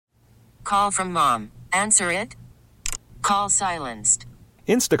Call from mom. Answer it. Call silenced.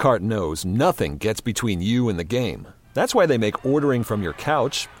 Instacart knows nothing gets between you and the game. That's why they make ordering from your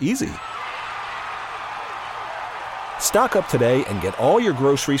couch easy. Stock up today and get all your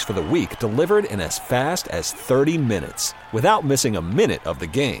groceries for the week delivered in as fast as 30 minutes without missing a minute of the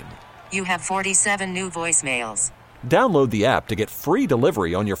game. You have 47 new voicemails. Download the app to get free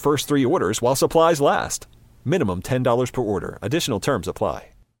delivery on your first 3 orders while supplies last. Minimum $10 per order. Additional terms apply.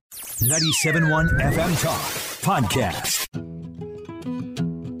 97.1 FM Talk Podcast.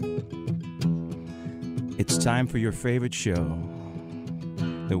 It's time for your favorite show.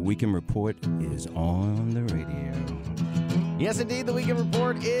 The Weekend Report is on the radio. Yes, indeed, the Weekend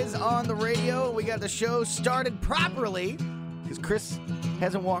Report is on the radio. We got the show started properly because Chris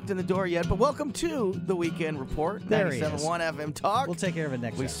hasn't walked in the door yet. But welcome to the Weekend Report. There he is. 97.1 FM Talk. We'll take care of it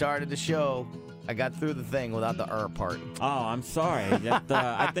next time. We started the show. I got through the thing without the part. Oh, I'm sorry.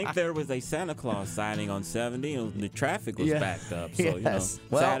 I think there was a Santa Claus signing on 70, and the traffic was backed up. So,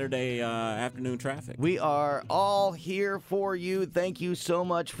 Saturday afternoon traffic. We are all here for you. Thank you so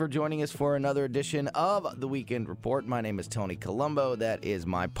much for joining us for another edition of the Weekend Report. My name is Tony Colombo. That is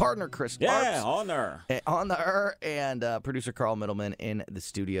my partner, Chris Arps. Yeah, on there. And producer Carl Middleman in the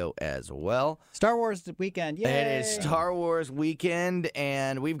studio as well. Star Wars weekend. Yay! It is Star Wars weekend,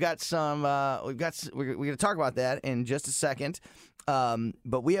 and we've got some. We're going to talk about that in just a second.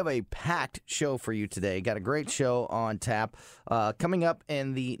 But we have a packed show for you today. Got a great show on tap. Coming up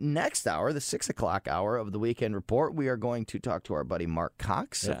in the next hour, the 6 o'clock hour of the Weekend Report, we are going to talk to our buddy Mark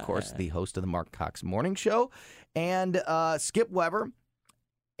Cox, of course, the host of the Mark Cox Morning Show. And Skip Weber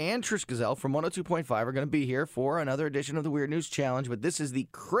and Trish Gazall from 102.5 are going to be here for another edition of the Weird News Challenge. But this is the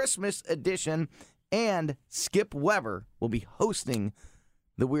Christmas edition, and Skip Weber will be hosting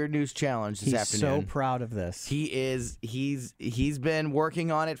the Weird News Challenge this afternoon. He's so proud of this. He is. He's been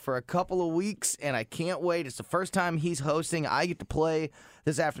working on it for a couple of weeks, and I can't wait. It's the first time he's hosting. I get to play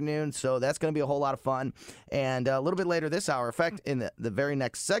this afternoon, so that's going to be a whole lot of fun. And a little bit later this hour, in fact, in the very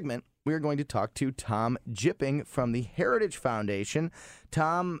next segment, we're going to talk to Tom Jipping from the Heritage Foundation.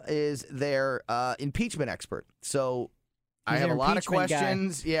 Tom is their impeachment expert. So I have a lot of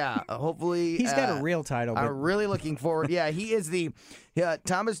questions. Guy. Yeah, hopefully. He's got a real title. I'm really looking forward. Yeah, he is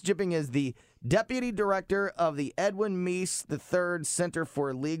Thomas Jipping is the Deputy Director of the Edwin Meese III Center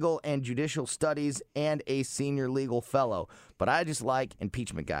for Legal and Judicial Studies and a Senior Legal Fellow. But I just like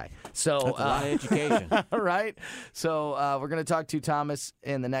impeachment guy. So that's a lot of education. Right? So we're going to talk to Thomas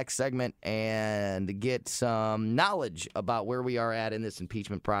in the next segment and get some knowledge about where we are at in this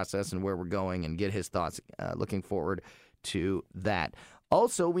impeachment process and where we're going and get his thoughts. Looking forward to that.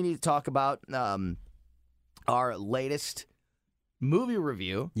 Also, we need to talk about our latest movie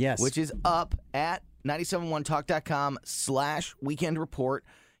review, which is up at 971talk.com/weekend report.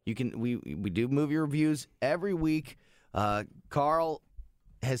 We do movie reviews every week. Carl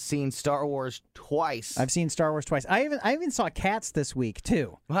has seen Star Wars twice. I've seen Star Wars twice. I even saw Cats this week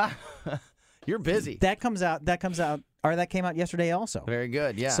too. You're busy. That came out yesterday also. Very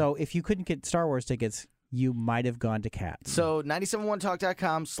good. Yeah. So if you couldn't get Star Wars tickets, you might have gone to Cats. So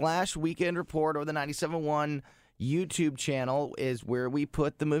 971talk.com/weekend report or the 971 YouTube channel is where we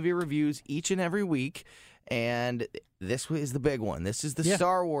put the movie reviews each and every week. And this is the big one. This is the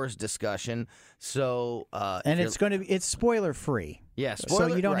Star Wars discussion. So, and it's spoiler free. Yeah, so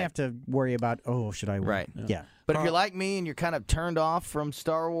you don't have to worry about should I? Right. Yeah. But if you're like me and you're kind of turned off from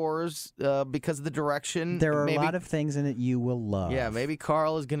Star Wars because of the direction, there are a lot of things in it you will love. Yeah, maybe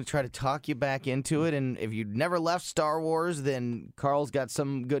Carl is going to try to talk you back into it. And if you've never left Star Wars, then Carl's got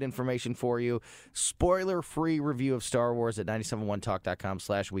some good information for you. Spoiler-free review of Star Wars at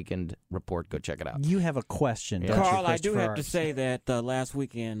 971talk.com/weekend report. Go check it out. You have a question, don't Carl, you, I do have Arps? to say that last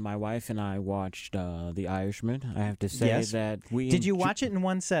weekend my wife and I watched The Irishman. I have to say that we did you watch it in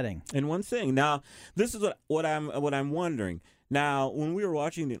one setting? In one sitting. Now, this is what I'm wondering. Now, when we were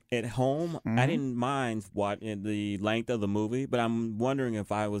watching it at home, I didn't mind watching the length of the movie, but I'm wondering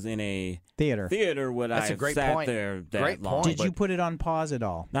if I was in a theater would I have sat there that long. Did you put it on pause at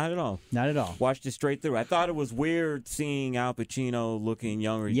all? Not at all. Not at all. Watched it straight through. I thought it was weird seeing Al Pacino looking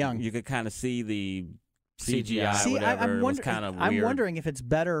younger. You could kind of see the CGI. See, whatever. It was kind of weird. I'm wondering if it's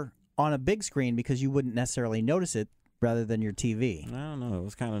better on a big screen because you wouldn't necessarily notice it rather than your TV. I don't know. It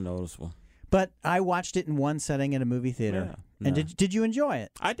was kind of noticeable. But I watched it in one setting at a movie theater. Yeah, and did you enjoy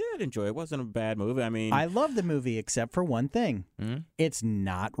it? I did enjoy it. It wasn't a bad movie. I mean, I love the movie except for one thing. It's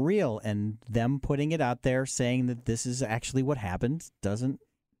not real. And them putting it out there saying that this is actually what happened doesn't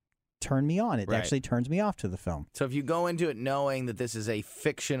turn me on. It actually turns me off to the film. So if you go into it knowing that this is a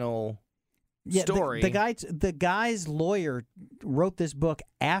fictional story. The guy's lawyer wrote this book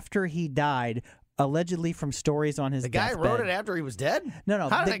after he died, allegedly from stories on his deathbed. The guy wrote it after he was dead? No.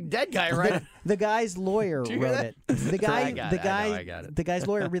 How did a dead guy write it? The guy's lawyer wrote it. The guy's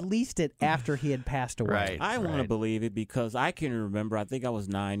lawyer released it after he had passed away. Right. I want to believe it because I can remember, I think I was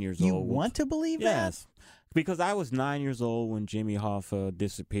 9 years old. You want to believe that? Yes. Because I was 9 years old when Jimmy Hoffa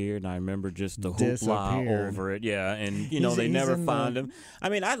disappeared, and I remember just the hoopla over it. Yeah, and they never found him. I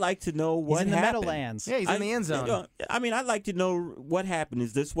mean, I'd like to know what happened. He's in the Meadowlands. Yeah, he's in the end zone. I mean, I'd like to know what happened.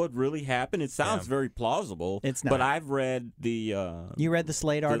 Is this what really happened? It sounds very plausible. It's not. But I've read the. You read the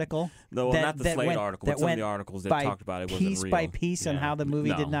Slate article? No, not the Slate article, but some of the articles that talked about it wasn't real. Piece by piece on how the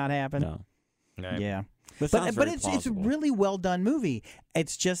movie did not happen. No. Right. Yeah. But it's a really well done movie.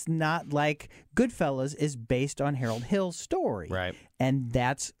 It's just not like Goodfellas is based on Harold Hill's story. Right. And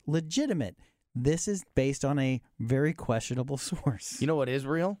that's legitimate. This is based on a very questionable source. You know what is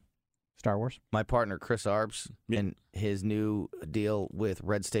real? Star Wars. My partner, Chris Arps, and his new deal with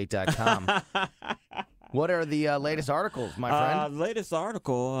RedState.com. What are the latest articles, my friend? The latest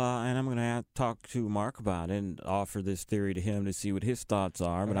article, and I'm going to have to talk to Mark about it and offer this theory to him to see what his thoughts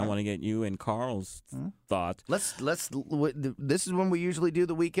are. But I want to get you and Carl's thoughts. This is when we usually do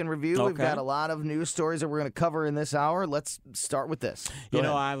the weekend review. Okay. We've got a lot of news stories that we're going to cover in this hour. Let's start with this. Go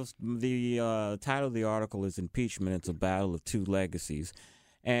ahead. The title of the article is "Impeachment. It's a Battle of Two Legacies."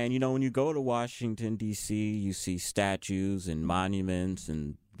 And when you go to Washington D.C., you see statues and monuments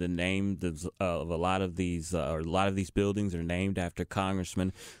and the names of a lot of these buildings are named after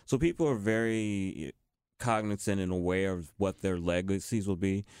congressmen. So people are very cognizant and aware of what their legacies will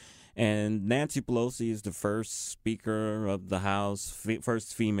be. And Nancy Pelosi is the first Speaker of the House,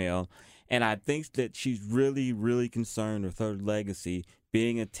 first female. And I think that she's really, really concerned with her legacy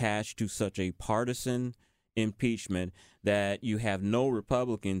being attached to such a partisan impeachment that you have no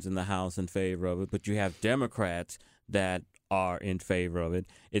Republicans in the House in favor of it, but you have Democrats that are in favor of it.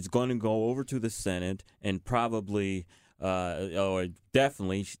 It's going to go over to the Senate and probably, or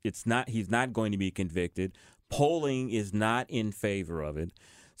definitely, he's not going to be convicted. Polling is not in favor of it.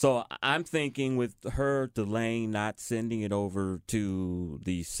 So I'm thinking with her delaying, not sending it over to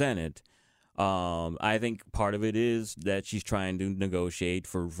the Senate, I think part of it is that she's trying to negotiate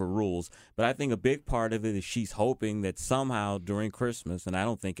for rules. But I think a big part of it is she's hoping that somehow during Christmas, and I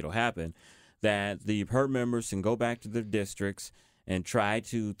don't think it'll happen, that her members can go back to their districts and try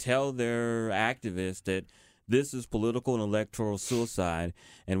to tell their activists that this is political and electoral suicide,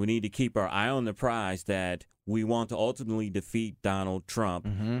 and we need to keep our eye on the prize that we want to ultimately defeat Donald Trump,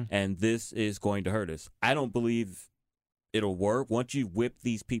 and this is going to hurt us. I don't believe it'll work. Once you whip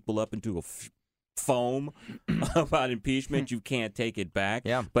these people up into a foam about impeachment, you can't take it back.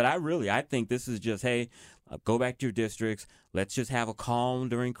 Yeah. But I think this is just, hey, go back to your districts. Let's just have a calm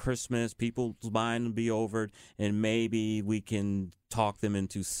during Christmas. People's mind will be over it, and maybe we can talk them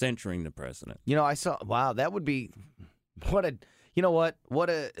into censuring the president. That would be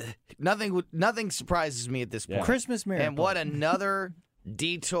nothing surprises me at this point. Christmas miracle. And what another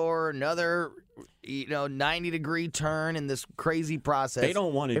detour, another 90-degree turn in this crazy process. They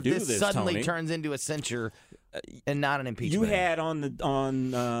don't want to do this. If this suddenly Tony. turns into a censure and not an impeachment. You had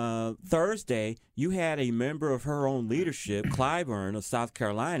on Thursday, you had a member of her own leadership, Clyburn of South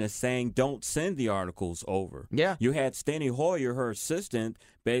Carolina, saying don't send the articles over. Yeah. You had Steny Hoyer, her assistant,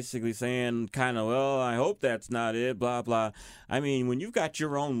 basically saying I hope that's not it, blah, blah. I mean, when you've got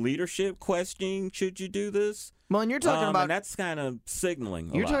your own leadership questioning, should you do this? Well, and you're talking about, and that's kind of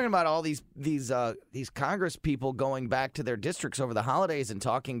signaling. You're talking about all these Congress people going back to their districts over the holidays and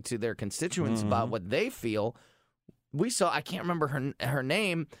talking to their constituents about what they feel. We saw, I can't remember her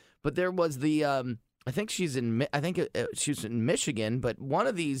name, but there was the I think she was in Michigan, but one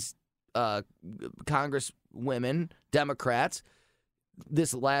of these Congress women, Democrats,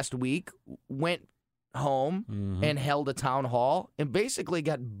 this last week went home and held a town hall and basically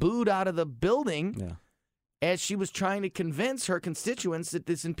got booed out of the building. Yeah. As she was trying to convince her constituents that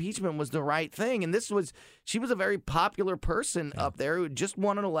this impeachment was the right thing. And she was a very popular person up there who had just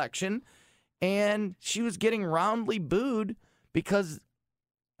won an election, and she was getting roundly booed because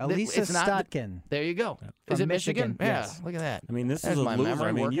Elisa Stotkin. There you go. From Is it Michigan? Yes. Yeah, look at that. I mean, this There's is a my loser. memory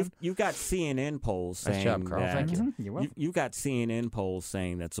I mean, working. you've got CNN polls saying Nice job, Carl. that. Thank you. You're welcome. You got CNN polls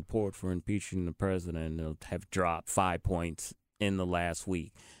saying that support for impeaching the president will have dropped 5 points in the last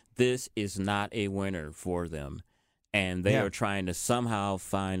week. This is not a winner for them. And they are trying to somehow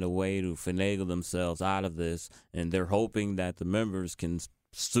find a way to finagle themselves out of this, and they're hoping that the members can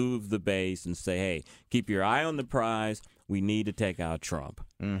soothe the base and say, hey, keep your eye on the prize. we need to take out Trump.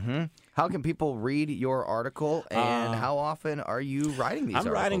 Mm-hmm. How can people read your article, and how often are you writing these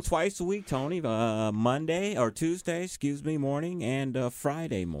articles? I'm writing twice a week, Tony, Tuesday, morning, and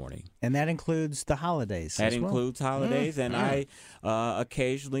Friday morning. And that includes the holidays That as well. includes holidays, and I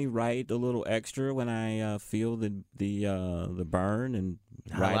occasionally write a little extra when I feel the burn and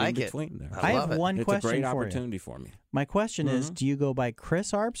write in between there. I have one question for you. It's a great opportunity for me. My question is, do you go by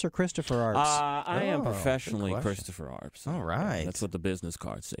Chris Arps or Christopher Arps? I am professionally Christopher Arps. All right. That's what the business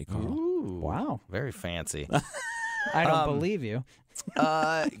cards say, Carl. Ooh, wow. Very fancy. I don't believe you.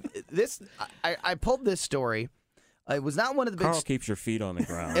 I pulled this story. It was not one of the big... Carl keeps your feet on the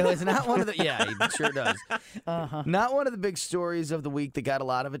ground. It was not one of the... Yeah, he sure does. Not one of the big stories of the week that got a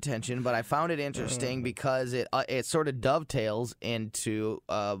lot of attention, but I found it interesting because it sort of dovetails into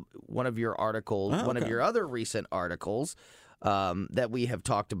one of your articles, one of your other recent articles that we have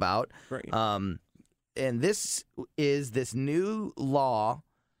talked about. Great. And this is this new law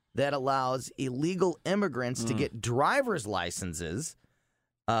that allows illegal immigrants to get driver's licenses.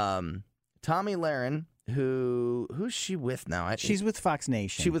 Tommy Lahren... Who's she with now? She's with Fox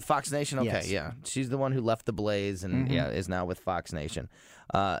Nation. She with Fox Nation? Okay, yes. yeah. She's the one who left the Blaze and is now with Fox Nation.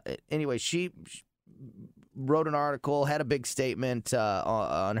 Anyway, she wrote an article, had a big statement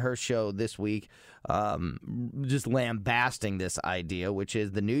on her show this week, just lambasting this idea, which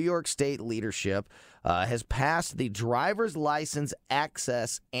is the New York State leadership has passed the Driver's License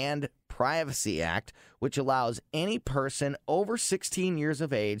Access and Privacy Act, which allows any person over 16 years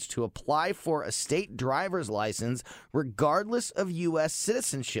of age to apply for a state driver's license regardless of U.S.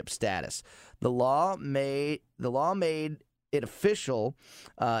 citizenship status. The law made it official,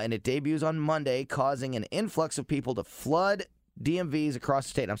 and it debuts on Monday, causing an influx of people to flood DMVs across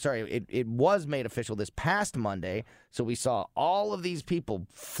the state. I'm sorry, it was made official this past Monday, so we saw all of these people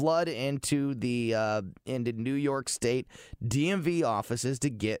flood into New York State DMV offices to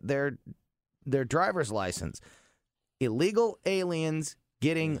get their driver's license. Illegal aliens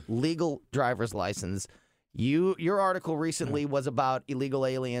getting legal driver's license. Your article recently was about illegal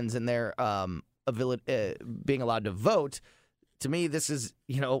aliens and their being allowed to vote. To me, this is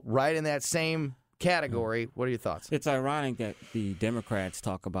right in that same category. What are your thoughts? It's ironic that the Democrats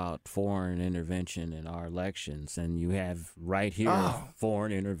talk about foreign intervention in our elections, and you have right here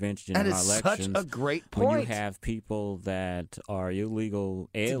foreign intervention in our elections. That is such a great point. When you have people that are illegal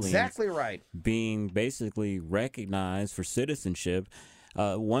aliens, exactly right, being basically recognized for citizenship.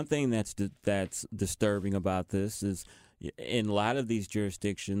 One thing that's disturbing about this is, in a lot of these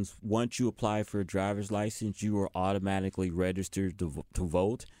jurisdictions, once you apply for a driver's license, you are automatically registered to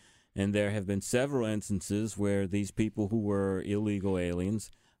vote. And there have been several instances where these people who were illegal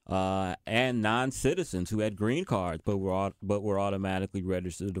aliens and non-citizens who had green cards but were automatically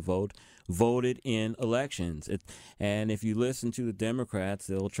registered to vote voted in elections. And if you listen to the Democrats,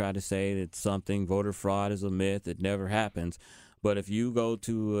 they'll try to say that voter fraud is a myth. It never happens. But if you go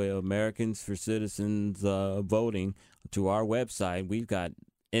to Americans for Citizens voting, to our website, we've got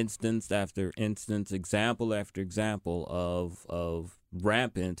instance after instance, example after example of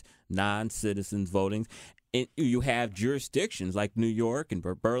rampant non-citizens voting. You have jurisdictions like New York and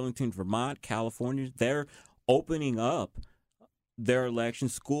Burlington, Vermont, California. They're opening up their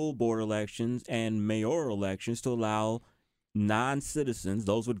elections, school board elections, and mayoral elections to allow non-citizens,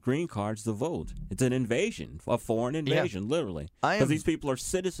 those with green cards, to vote. It's an invasion, a foreign invasion, literally. Because these people are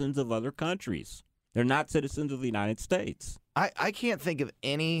citizens of other countries. They're not citizens of the United States. I can't think of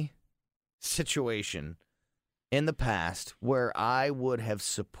any situation in the past where I would have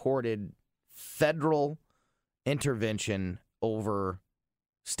supported federal intervention over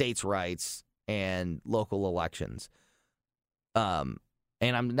states' rights and local elections. And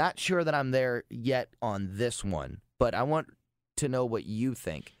I'm not sure that I'm there yet on this one, but I want to know what you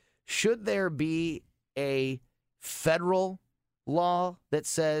think. Should there be a federal law that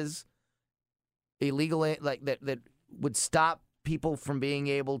says illegal, like that would stop people from being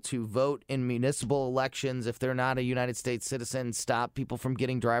able to vote in municipal elections if they're not a United States citizen, stop people from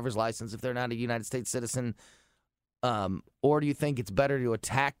getting driver's license if they're not a United States citizen? Or do you think it's better to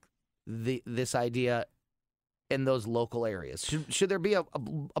attack this idea in those local areas? Should there be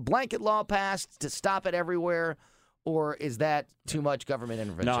a blanket law passed to stop it everywhere? Or is that too much government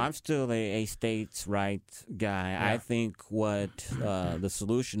intervention? No, I'm still a states' rights guy. Yeah. I think what the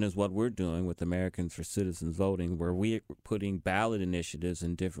solution is what we're doing with Americans for Citizens Voting, where we're putting ballot initiatives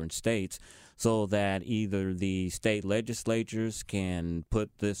in different states so that either the state legislatures can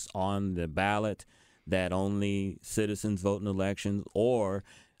put this on the ballot that only citizens vote in elections, or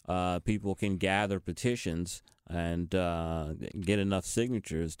people can gather petitions and get enough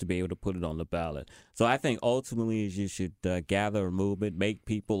signatures to be able to put it on the ballot. So I think ultimately you should gather a movement, make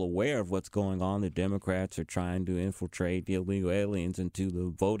people aware of what's going on. The Democrats are trying to infiltrate the illegal aliens into the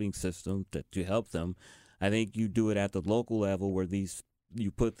voting system to help them. I think you do it at the local level where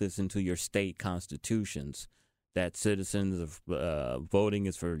you put this into your state constitutions, that citizens of voting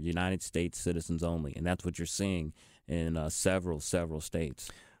is for United States citizens only. And that's what you're seeing in several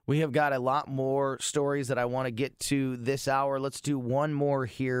states. We have got a lot more stories that I want to get to this hour. Let's do one more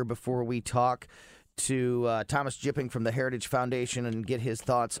here before we talk to Thomas Jipping from the Heritage Foundation and get his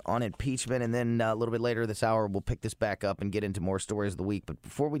thoughts on impeachment. And then a little bit later this hour, we'll pick this back up and get into more stories of the week. But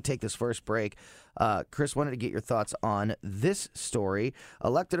before we take this first break, Chris, wanted to get your thoughts on this story.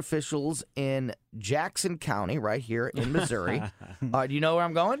 Elected officials in Jackson County, right here in Missouri. Do you know where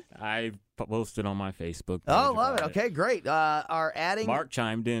I'm going? I posted on my Facebook page. Oh, love it. Okay, great. Are adding. Mark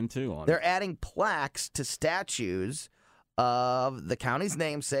chimed in too on They're adding plaques to statues of the county's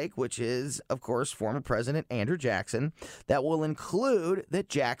namesake, which is, of course, former President Andrew Jackson, that will include that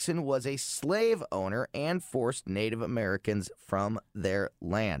Jackson was a slave owner and forced Native Americans from their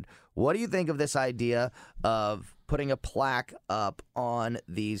land. What do you think of this idea of putting a plaque up on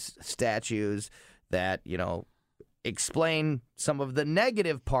these statues that, explain some of the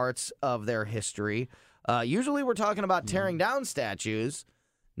negative parts of their history? Usually we're talking about tearing down statues.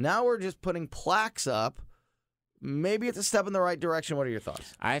 Now we're just putting plaques up. Maybe it's a step in the right direction. What are your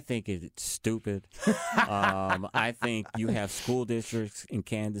thoughts? I think it's stupid. I think you have school districts in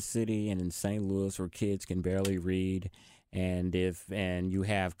Kansas City and in St. Louis where kids can barely read. And you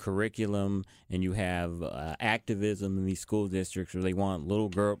have curriculum and you have activism in these school districts where they want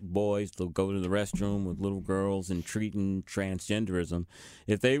little boys to go to the restroom with little girls and treating transgenderism.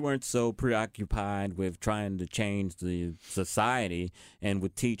 If they weren't so preoccupied with trying to change the society and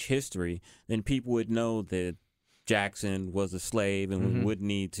would teach history, then people would know that Jackson was a slave and we would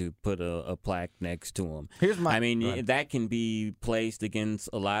need to put a plaque next to him. That can be placed against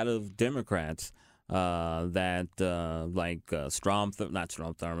a lot of Democrats. Not Strom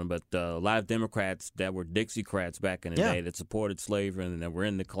Thurmond, but a lot of Democrats that were Dixiecrats back in the day that supported slavery and that were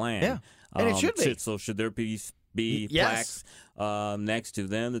in the Klan. Yeah, and it should be. So should there be plaques next to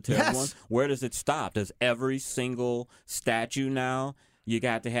them, the terrible ones? Where does it stop? Does every single statue now you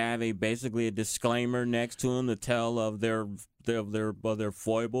got to have basically a disclaimer next to them to tell of their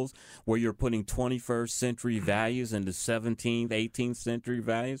foibles, where you're putting 21st century values into 17th, 18th century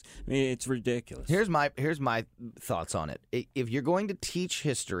values? I mean, it's ridiculous. Here's my thoughts on it. If you're going to teach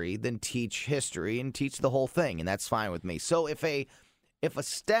history, then teach history and teach the whole thing, and that's fine with me. So if a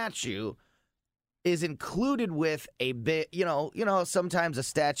statue is included with a bit, sometimes a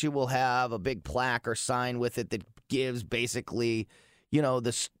statue will have a big plaque or sign with it that gives basically,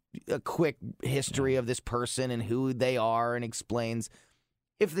 a quick history of this person and who they are and explains.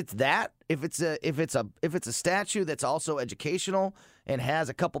 If it's a statue that's also educational and has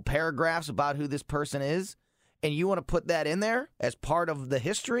a couple paragraphs about who this person is, and you want to put that in there as part of the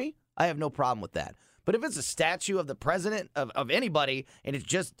history, I have no problem with that. But if it's a statue of the president of anybody and it's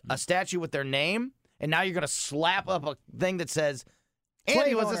just a statue with their name, and now you're going to slap up a thing that says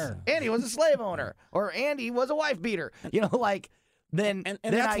Andy was a slave owner or Andy was a wife beater, Then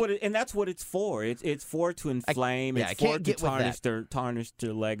that's what it's for. It's for to inflame. It's for to tarnish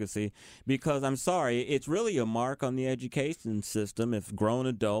their legacy. Because I'm sorry, it's really a mark on the education system if grown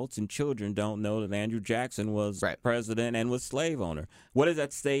adults and children don't know that Andrew Jackson was president and was slave owner. What does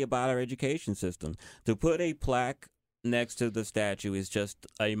that say about our education system? To put a plaque next to the statue is just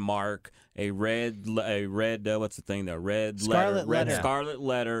a mark, a red what's the thing there? Scarlet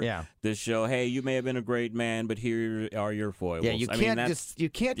letter to show, hey, you may have been a great man, but here are your foibles. Yeah, you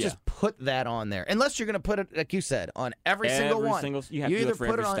can't just put that on there unless you're going to put it, like you said, on every single one. You either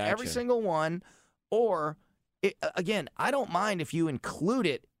put it on every single one, or again, I don't mind if you include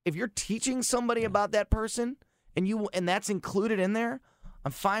it if you're teaching somebody about that person and that's included in there.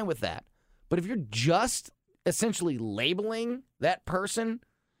 I'm fine with that. But if you're just essentially labeling that person,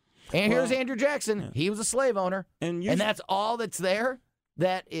 and here's Andrew Jackson, he was a slave owner, and that's all that's there,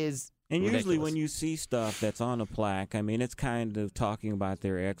 that is ridiculous. Usually when you see stuff that's on a plaque, I mean, it's kind of talking about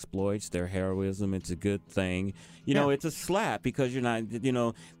their exploits, their heroism. It's a good thing. It's a slap because you're not,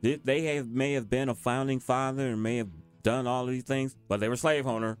 they may have been a founding father and may have done all these things, but they were slave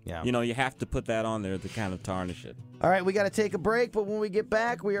owner. Yeah. You have to put that on there to kind of tarnish it. All right, we got to take a break, but when we get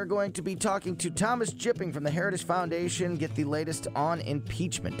back, we are going to be talking to Thomas Jipping from the Heritage Foundation, get the latest on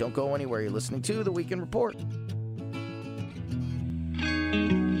impeachment. Don't go anywhere. You're listening to The Weekend Report.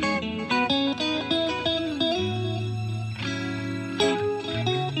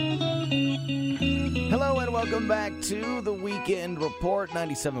 Hello and welcome back to the Weekend Report,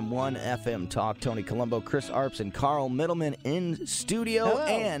 97.1 FM Talk. Tony Colombo, Chris Arps, and Carl Middleman in studio. Hello.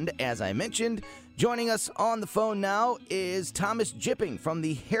 And as I mentioned, joining us on the phone now is Thomas Jipping from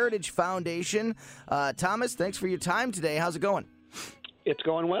the Heritage Foundation. Thomas, thanks for your time today. How's it going? It's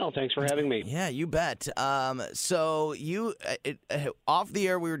going well. Thanks for having me. Yeah, you bet. So you, off the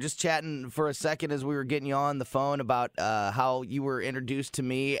air, we were just chatting for a second as we were getting you on the phone about how you were introduced to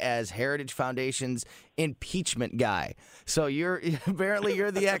me as Heritage Foundation's impeachment guy. So apparently you're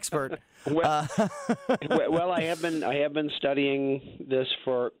the expert. Well, I have been studying this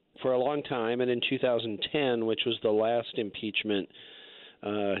for a long time, and in 2010, which was the last impeachment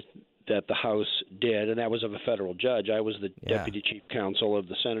that the House did, and that was of a federal judge. I was the deputy chief counsel of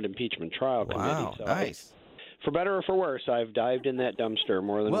the Senate Impeachment Trial Committee. Wow, so nice. For better or for worse, I've dived in that dumpster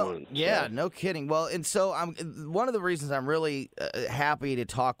more than once. Yeah, no kidding. Well, and so one of the reasons I'm really happy to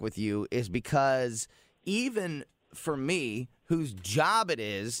talk with you is because even for me, whose job it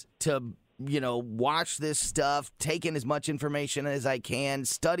is to watch this stuff, take in as much information as I can,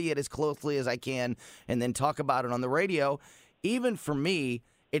 study it as closely as I can, and then talk about it on the radio, even for me,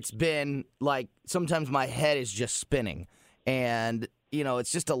 it's been like sometimes my head is just spinning, and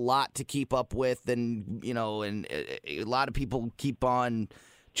it's just a lot to keep up with, and a lot of people keep on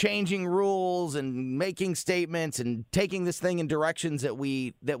changing rules and making statements and taking this thing in directions that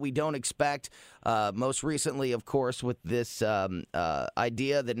we don't expect. Most recently, of course, with this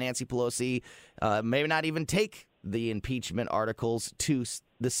idea that Nancy Pelosi may not even take the impeachment articles to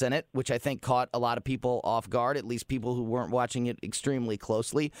the Senate, which I think caught a lot of people off guard, at least people who weren't watching it extremely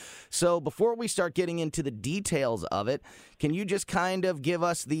closely. So before we start getting into the details of it, can you just kind of give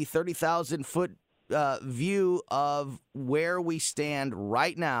us the 30,000-foot view of where we stand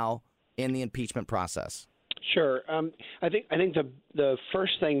right now in the impeachment process? Sure. I think the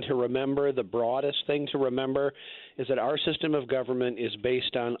first thing to remember, the broadest thing to remember, is that our system of government is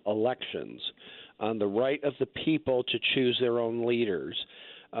based on elections, on the right of the people to choose their own leaders.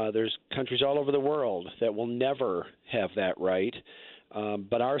 There's countries all over the world that will never have that right,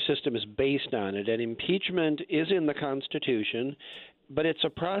 but our system is based on it. And impeachment is in the Constitution, but it's a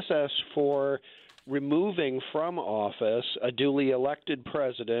process for removing from office a duly elected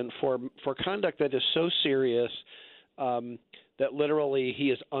president for conduct that is so serious that literally he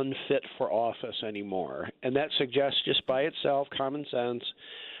is unfit for office anymore. And that suggests just by itself, common sense,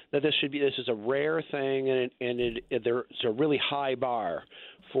 that this is a rare thing, and there's a really high bar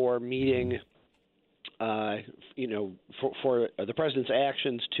for meeting, for the president's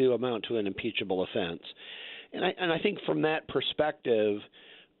actions to amount to an impeachable offense. And I think from that perspective,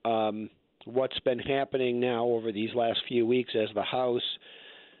 what's been happening now over these last few weeks as the House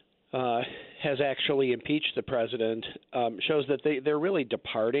has actually impeached the president shows that they're really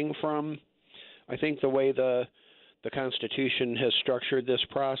departing from, I think, the way the Constitution has structured this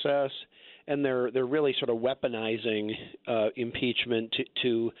process, and they're really sort of weaponizing impeachment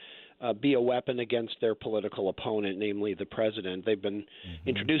to be a weapon against their political opponent, namely the president. They've been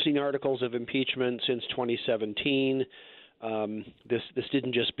introducing articles of impeachment since 2017. This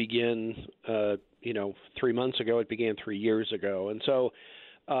didn't just begin, 3 months ago. It began 3 years ago, and so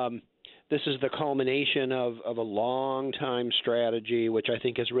this is the culmination of a long-time strategy, which I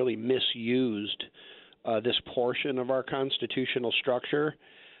think has really misused this portion of our constitutional structure.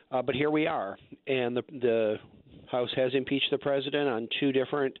 But here we are, and the House has impeached the president on two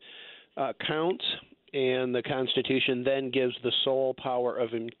different counts, and the Constitution then gives the sole power of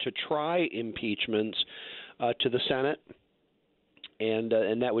him to try impeachments to the Senate,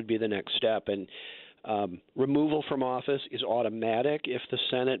 and that would be the next step. And removal from office is automatic if the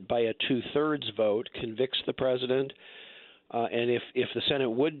Senate, by a 2/3 vote, convicts the president. And if the Senate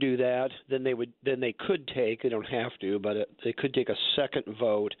would do that, then they could take, they don't have to, but they could take a second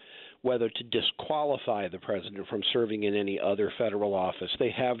vote whether to disqualify the president from serving in any other federal office.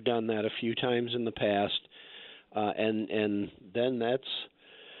 They have done that a few times in the past, and then that's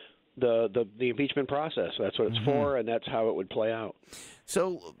the impeachment process. That's what it's for, and that's how it would play out.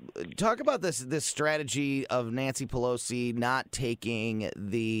 So talk about this strategy of Nancy Pelosi not taking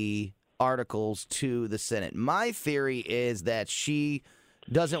the articles to the Senate. My theory is that she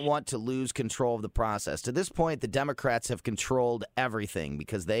doesn't want to lose control of the process. To this point, the Democrats have controlled everything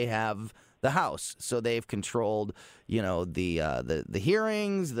because they have the House. So they've controlled, the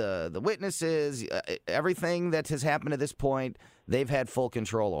hearings, the witnesses, everything that has happened to this point, they've had full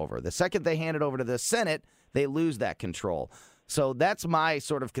control over. The second they hand it over to the Senate, they lose that control. So that's my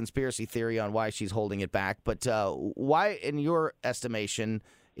sort of conspiracy theory on why she's holding it back. But why, in your estimation,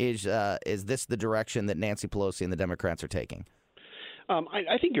 is this the direction that Nancy Pelosi and the Democrats are taking?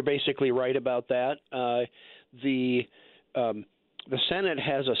 I think you're basically right about that. the Senate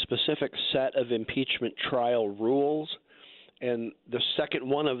has a specific set of impeachment trial rules, and the second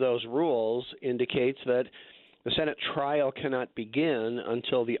one of those rules indicates that the Senate trial cannot begin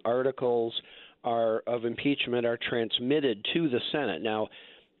until the articles of impeachment are transmitted to the Senate. Now,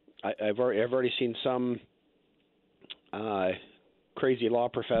 I've already seen some crazy law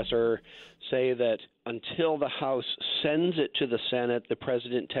professor say that until the House sends it to the Senate, the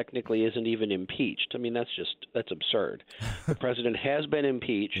president technically isn't even impeached. I mean, that's absurd. The president has been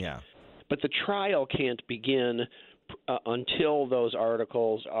impeached, but the trial can't begin until those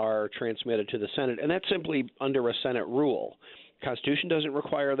articles are transmitted to the Senate, and that's simply under a Senate rule. The Constitution doesn't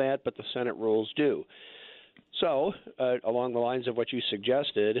require that, but the Senate rules do. So, along the lines of what you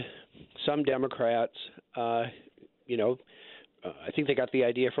suggested, some Democrats, I think they got the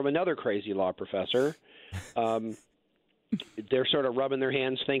idea from another crazy law professor. They're sort of rubbing their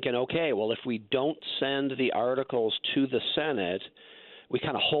hands thinking, okay, well, if we don't send the articles to the Senate, we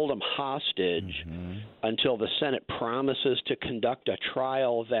kind of hold them hostage until the Senate promises to conduct a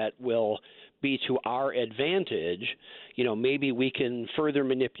trial that will be to our advantage. Maybe we can further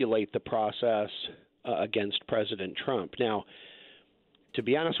manipulate the process against President Trump. Now, to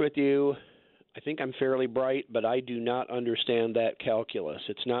be honest with you, I think I'm fairly bright, but I do not understand that calculus.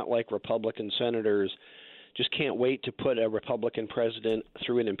 It's not like Republican senators just can't wait to put a Republican president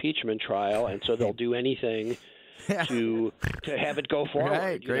through an impeachment trial, and so they'll do anything to have it go forward.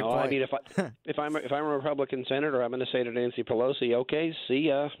 Right, great point. I mean, if I'm a Republican senator, I'm going to say to Nancy Pelosi, "Okay, see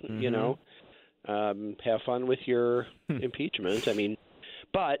ya. Have fun with your impeachment." I mean,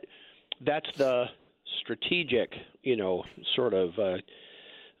 but that's the strategic, sort of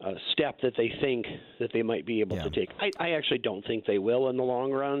step that they think that they might be able to take. I actually don't think they will in the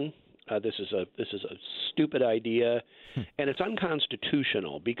long run. This is a stupid idea, and it's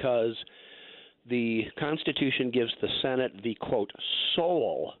unconstitutional because the Constitution gives the Senate the, quote,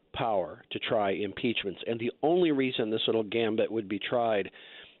 sole power to try impeachments, and the only reason this little gambit would be tried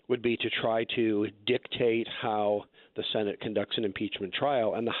would be to try to dictate how the Senate conducts an impeachment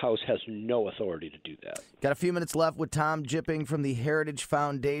trial, and the House has no authority to do that. Got a few minutes left with Tom Jipping from the Heritage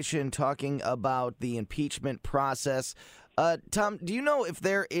Foundation talking about the impeachment process. Tom, do you know if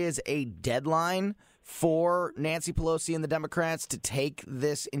there is a deadline for Nancy Pelosi and the Democrats to take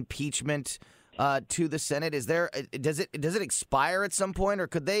this impeachment to the Senate? Does it expire at some point, or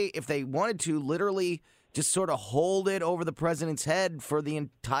could they, if they wanted to, literally just sort of hold it over the president's head for the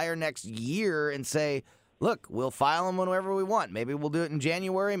entire next year and say, look, we'll file them whenever we want. Maybe we'll do it in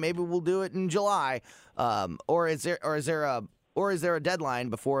January. Maybe we'll do it in July. Or is there a deadline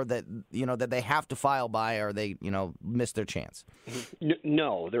before that that they have to file by, or they miss their chance?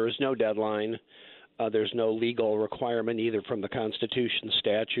 No, there is no deadline. There's no legal requirement either from the Constitution,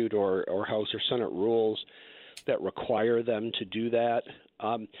 statute, or House or Senate rules that require them to do that.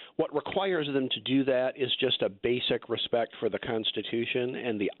 What requires them to do that is just a basic respect for the Constitution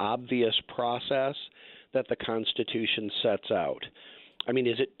and the obvious process that the Constitution sets out. I mean,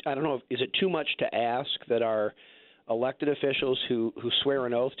 is it too much to ask that our elected officials who swear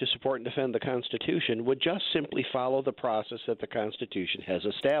an oath to support and defend the Constitution would just simply follow the process that the Constitution has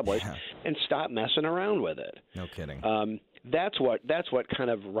established and stop messing around with it? No kidding. That's what kind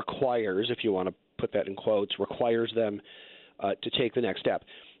of requires, if you want to put that in quotes, requires them to take the next step.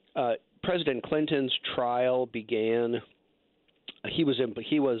 President Clinton's trial began. He was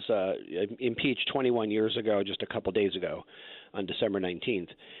impeached 21 years ago, just a couple days ago, on December 19th.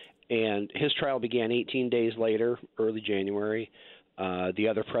 And his trial began 18 days later, early January. The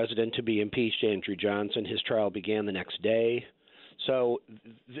other president to be impeached, Andrew Johnson, his trial began the next day. So,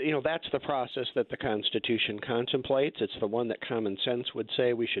 that's the process that the Constitution contemplates. It's the one that common sense would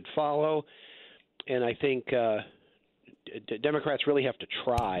say we should follow. And I think Democrats really have to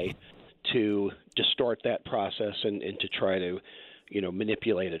try to distort that process and to try to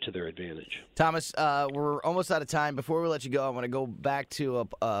manipulate it to their advantage. Thomas, we're almost out of time. Before we let you go, I want to go back to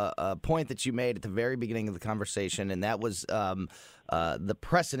a point that you made at the very beginning of the conversation, and that was the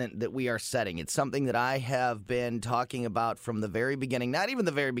precedent that we are setting. It's something that I have been talking about from the very beginning, not even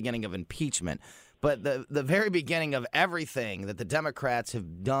the very beginning of impeachment, but the very beginning of everything that the Democrats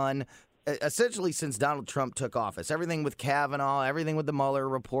have done essentially since Donald Trump took office. Everything with Kavanaugh, everything with the Mueller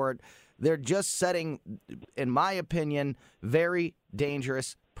report. They're just setting, in my opinion, very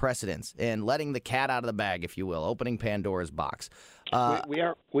dangerous precedents and letting the cat out of the bag, if you will, opening Pandora's box. We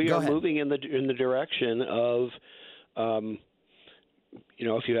are moving in the direction of,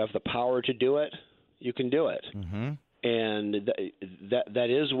 if you have the power to do it, you can do it. Mm-hmm. And that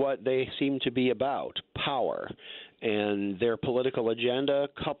is what they seem to be about, power. and their political agenda,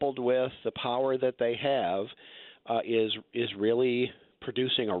 coupled with the power that they have, is really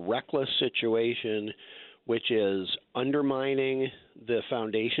producing a reckless situation, which is undermining the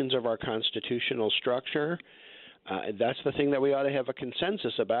foundations of our constitutional structure. That's the thing that we ought to have a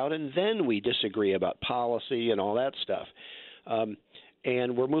consensus about, and then we disagree about policy and all that stuff.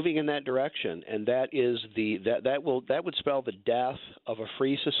 And we're moving in that direction, and that would spell the death of a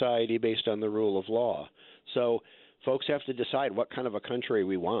free society based on the rule of law. So folks have to decide what kind of a country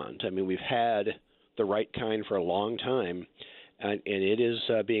we want. I mean, we've had the right kind for a long time, and it is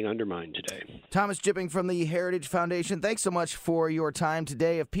being undermined today. Thomas Jipping from the Heritage Foundation, thanks so much for your time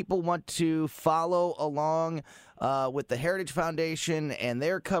today. If people want to follow along with the Heritage Foundation and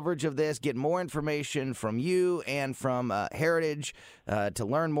their coverage of this, get more information from you and from Heritage to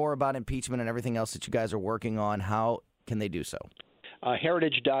learn more about impeachment and everything else that you guys are working on, how can they do so?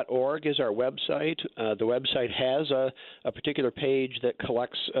 Heritage.org is our website. The website has a particular page that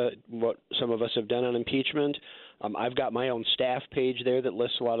collects what some of us have done on impeachment. I've got my own staff page there that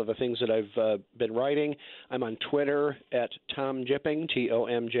lists a lot of the things that I've been writing. I'm on Twitter at Tom Jipping,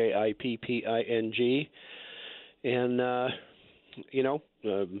 TomJipping. And,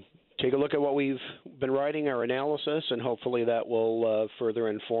 take a look at what we've been writing, our analysis, and hopefully that will further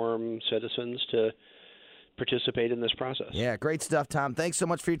inform citizens to participate in this process. Yeah, great stuff, Tom. Thanks so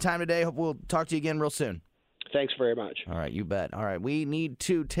much for your time today. Hope we'll talk to you again real soon. Thanks very much. All right, you bet. All right, we need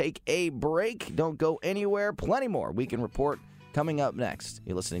to take a break. Don't go anywhere. Plenty more Weekend Report coming up next.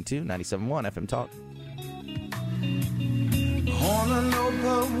 You're listening to 97.1 FM Talk. On an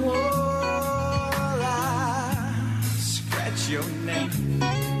open wall, I scratch your name,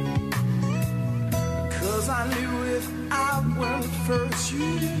 'cause I knew if I went first,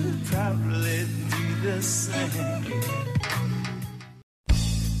 you'd probably do the same.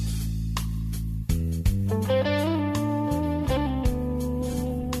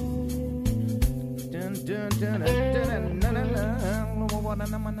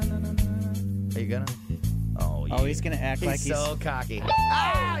 Are you gonna? Oh, he's gonna act like he's so cocky.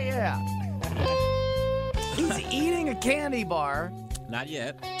 Oh yeah. He's eating a candy bar, Not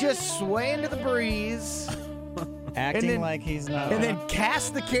yet. just swaying to the breeze, acting like he's not. and then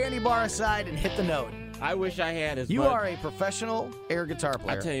cast the candy bar aside and hit the note. I wish I had as You much. are a professional air guitar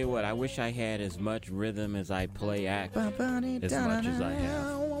player. I tell you what, I wish I had as much rhythm as I play act as much as I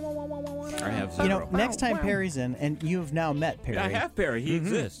have. I have zero. Next time Perry's in, and you've now met Perry. I have Perry. He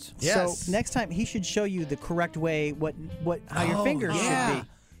exists. Yes. So next time he should show you the correct way, how your fingers should be.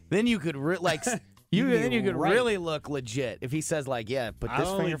 Then you could you could right. really look legit if he says but I'll this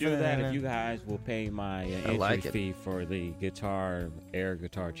only finger do for that the if you guys will pay my entry fee for the air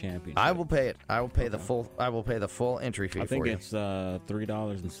guitar championship. I will pay it. I will pay the full. I will pay the full entry fee I for think you. it's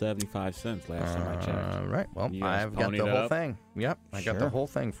 $3.75 last time I checked. Right. Well, You guys I've got ponied the it whole up? thing. Yep, I got the Sure. whole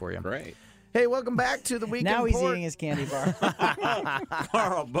thing for you. Great. Hey, welcome back to the Weekend Now he's Report. eating his candy bar.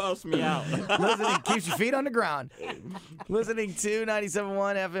 Carl, bust me out. Listening, keeps your feet on the ground. Listening to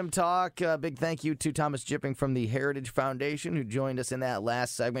 97.1 FM Talk. Big thank you to Thomas Jipping from the Heritage Foundation who joined us in that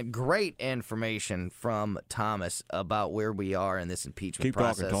last segment. Great information from Thomas about where we are in this impeachment Keep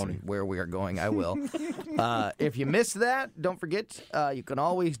process talking, Tony. and where we are going. I will. If you missed that, don't forget you can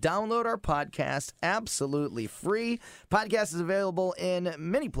always download our podcast absolutely free. Podcast is available in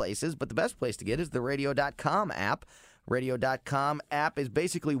many places, but the best place to get is the radio.com app. Radio.com app is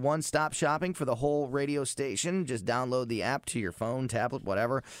basically one-stop shopping for the whole radio station. Just download the app to your phone, tablet,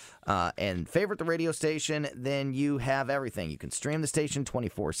 whatever, and favorite the radio station. Then you have everything. You can stream the station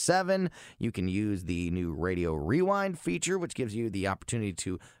 24/7. You can use the new Radio Rewind feature, which gives you the opportunity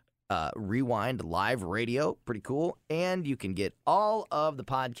to rewind live radio. Pretty cool. And you can get all of the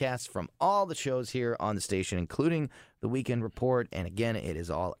podcasts from all the shows here on the station, including the Weekend Report. And again, it is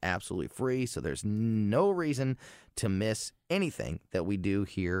all absolutely free, so there's no reason to miss anything that we do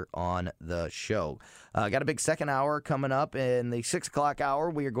here on the show. Got a big second hour coming up. In the 6 o'clock hour,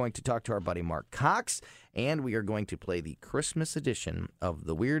 we are going to talk to our buddy Mark Cox, and we are going to play the Christmas edition of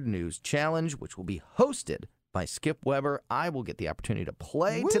the Weird News Challenge, which will be hosted by Skip Weber. I will get the opportunity to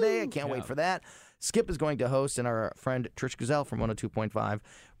play today. I can't wait for that. Skip is going to host, and our friend Trish Gazall from 102.5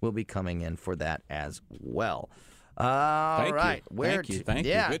 will be coming in for that as well. All right. Thank you.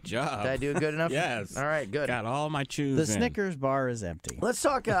 Good job. Did I do good enough? Yes. All right, good. Got all my chews The in. Snickers bar is empty. Let's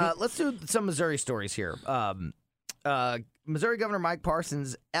talk. Let's do some Missouri stories here. Missouri Governor Mike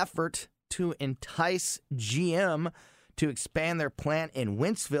Parsons' effort to entice GM to expand their plant in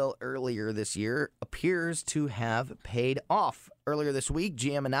Wentzville earlier this year appears to have paid off. Earlier this week,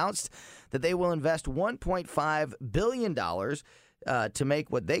 GM announced that they will invest $1.5 billion to make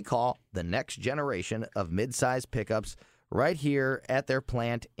what they call the next generation of midsize pickups right here at their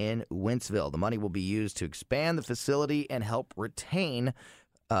plant in Wentzville. The money will be used to expand the facility and help retain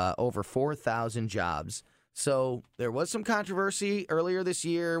over 4,000 jobs. So there was some controversy earlier this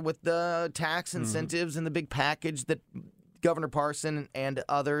year with the tax incentives and the big package that Governor Parson and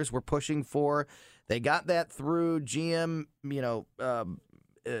others were pushing for. They got that through. GM,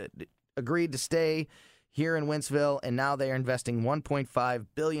 agreed to stay here in Wentzville, and now they are investing $1.5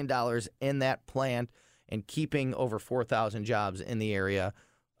 billion in that plant and keeping over 4,000 jobs in the area.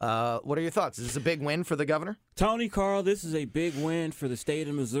 What are your thoughts? Is this a big win for the governor? Tony, Carl, this is a big win for the state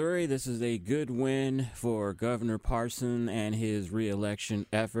of Missouri. This is a good win for Governor Parson and his reelection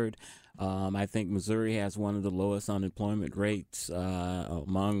effort. I think Missouri has one of the lowest unemployment rates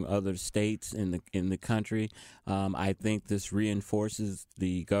among other states in the country. I think this reinforces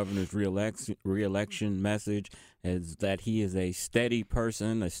the governor's reelection message, as that he is a steady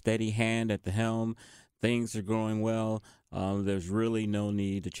person, a steady hand at the helm. Things are going well. There's really no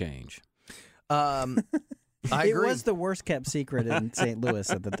need to change. I agree. It was the worst kept secret in St. Louis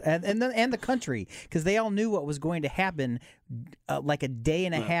and the country, because they all knew what was going to happen like a day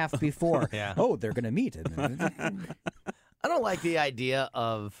and a half before. Yeah. Oh, they're going to meet. I don't like the idea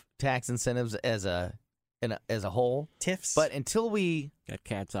of tax incentives as a whole. TIFs. But until we Got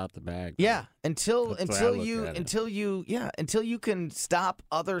cats out the bag. Yeah, until That's the way I you look at it. until you can stop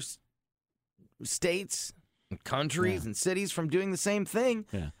other states and countries and cities from doing the same thing.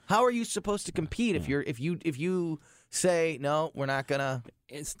 Yeah. How are you supposed to compete if you say no, we're not gonna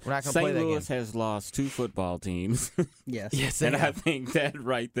play that St. game? Louis has lost 2 football teams. Yes. And I think that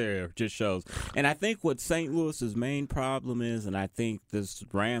right there just shows. And I think what St. Louis's main problem is, and I think this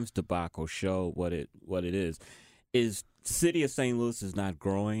Rams debacle show what it is city of St. Louis is not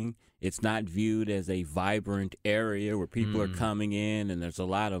growing. It's not viewed as a vibrant area where people are coming in and there's a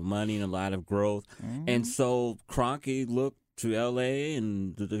lot of money and a lot of growth. And so Kroenke looked to L.A.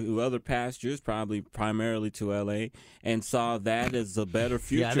 and to other pastures, probably primarily to L.A., and saw that as a better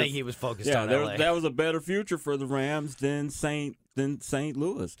future. Yeah, I think he was focused on L.A. That was a better future for the Rams than St.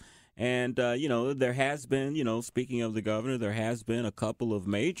 Louis. And, there has been, speaking of the governor, there has been a couple of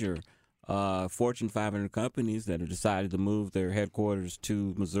major Fortune 500 companies that have decided to move their headquarters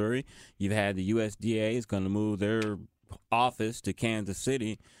to Missouri. You've had the USDA is going to move their office to Kansas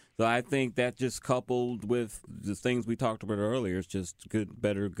City. So I think that just coupled with the things we talked about earlier is just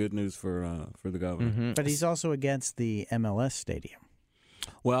good news for the governor. But he's also against the MLS stadium.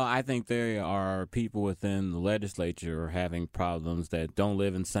 Well, I think there are people within the legislature having problems that don't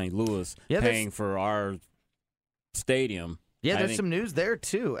live in St. Louis paying for our stadium. Yeah, there's some news there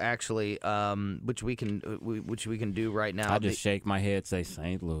too, actually, which we can do right now. I just shake my head, say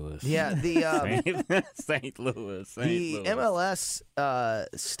St. Louis. Yeah, the St. Louis. The MLS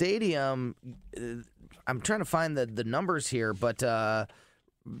stadium. I'm trying to find the numbers here, but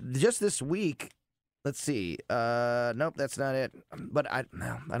just this week. Let's see. Nope, that's not it. But I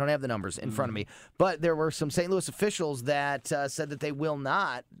don't have the numbers in front of me. But there were some St. Louis officials that said that they will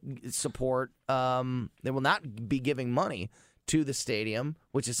not support. They will not be giving money to the stadium,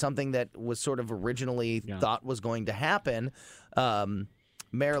 which is something that was sort of originally thought was going to happen.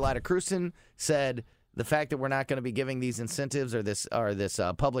 Mayor Lyda Krewson said the fact that we're not going to be giving these incentives or this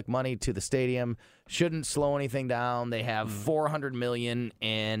public money to the stadium shouldn't slow anything down. They have $400 million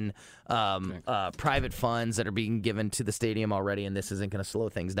in private funds that are being given to the stadium already, and this isn't going to slow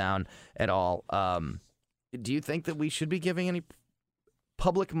things down at all. Do you think that we should be giving any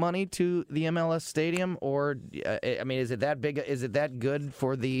public money to the MLS stadium, or is it that big? Is it that good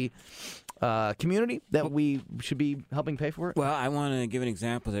for the community that we should be helping pay for it? Well, I want to give an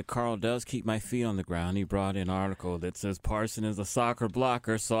example that Carl does keep my feet on the ground. He brought in an article that says Parson is a soccer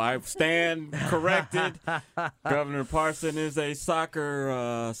blocker, so I stand corrected. Governor Parson is a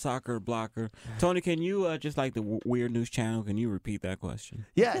soccer blocker. Tony, can you, just like the Weird News Channel, can you repeat that question?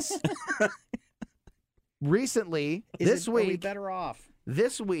 Yes. Recently, this week, are we better off?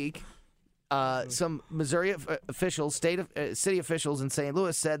 This week, some Missouri officials, city officials in St.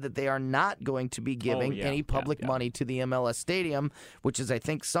 Louis said that they are not going to be giving any public money to the MLS stadium, which is, I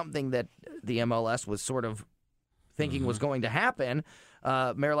think, something that the MLS was sort of thinking was going to happen.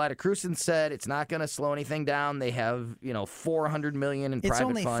 Mayor Lyda Krewson said it's not going to slow anything down. They have, $400 million in private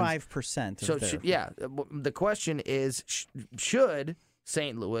funds. It's only 5%. So, the question is, should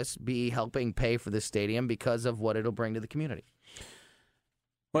St. Louis be helping pay for this stadium because of what it'll bring to the community?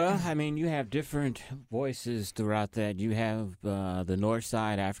 Well, you have different voices throughout that. You have the North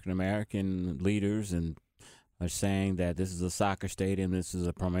Side African-American leaders and are saying that this is a soccer stadium. This is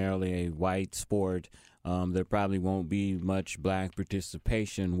primarily a white sport. There probably won't be much black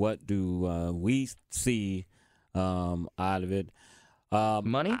participation. What do we see out of it?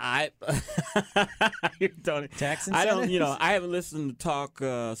 Money? Tax incentives? I don't. I haven't listened to talk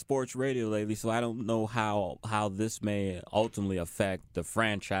sports radio lately, so I don't know how this may ultimately affect the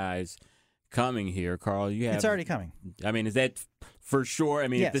franchise coming here. Carl, it's already coming. I mean, is that for sure? I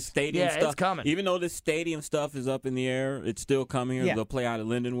mean, yes. The stadium stuff, it's coming. Even though this stadium stuff is up in the air, it's still coming here. Yeah. They'll play out at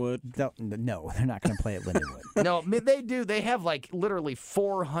Lindenwood. No, they're not going to play at Lindenwood. No, they do. They have like literally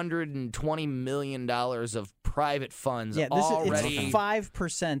 $420 million of private funds already. It's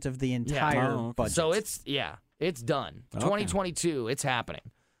 5% of the entire budget. So it's done. Okay. 2022, it's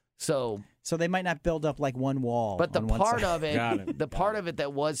happening. So they might not build up like one wall. But the on one part side. of it, of it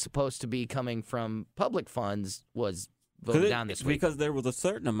that was supposed to be coming from public funds was voted down this week. Because there was a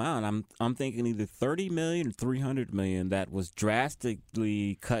certain amount. I'm thinking either $30 million or $300 million that was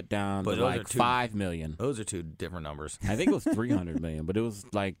drastically cut down to like $5 million. Those are two different numbers. I think it was $300 million, but it was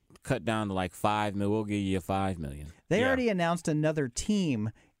like cut down to like $5 million. We'll give you $5 million. They already announced another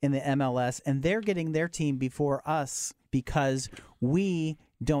team in the MLS, and they're getting their team before us because we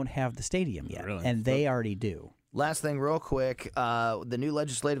don't have the stadium yet, and they already do. Last thing, real quick, the new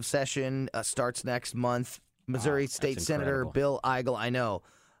legislative session starts next month. Missouri State Senator Bill Eigel, I know,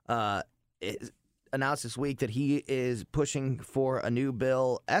 announced this week that he is pushing for a new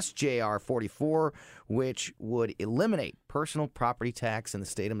bill, SJR 44, which would eliminate personal property tax in the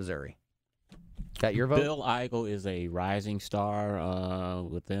state of Missouri. Got your vote? Bill Eigel is a rising star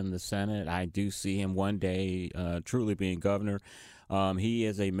within the Senate. I do see him one day truly being governor. He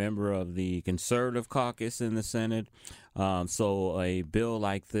is a member of the conservative caucus in the Senate, so a bill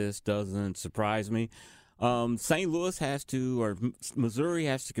like this doesn't surprise me. St. Louis Missouri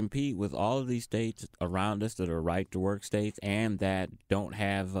has to compete with all of these states around us that are right-to-work states and that don't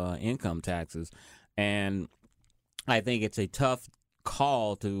have income taxes. And I think it's a tough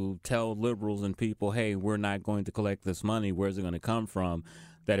call to tell liberals and people, hey, we're not going to collect this money. Where's it going to come from?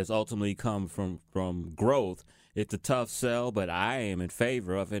 That has ultimately come from growth. It's a tough sell, but I am in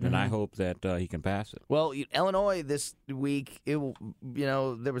favor of it, and I hope that he can pass it. Well, Illinois this week, there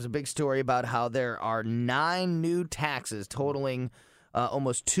was a big story about how there are 9 new taxes totaling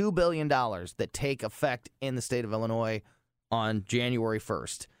almost $2 billion that take effect in the state of Illinois on January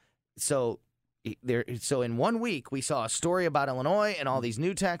 1st. So in 1 week, we saw a story about Illinois and all these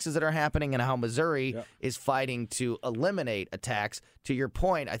new taxes that are happening and how Missouri is fighting to eliminate a tax. To your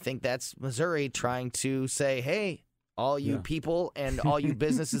point, I think that's Missouri trying to say, hey, all you people and all you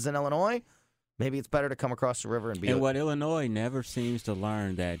businesses in Illinois, maybe it's better to come across the river and be. And what Illinois never seems to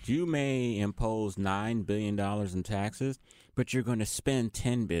learn, that you may impose $9 billion in taxes, but you're going to spend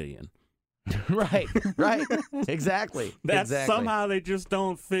 $10 billion. Right, exactly. Somehow they just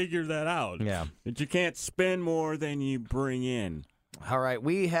don't figure that out. Yeah. That you can't spend more than you bring in. All right,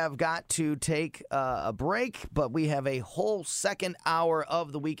 we have got to take a break, but we have a whole second hour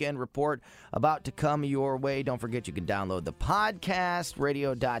of the Weekend Report about to come your way. Don't forget you can download the podcast,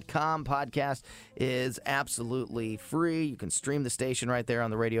 radio.com. Podcast is absolutely free. You can stream the station right there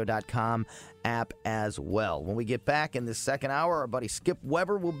on the radio.com app as well. When we get back in this second hour, our buddy Skip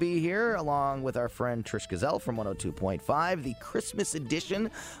Weber will be here along with our friend Trish Gazall from 102.5. The Christmas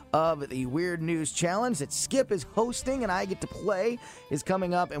edition of the Weird News Challenge that Skip is hosting and I get to play is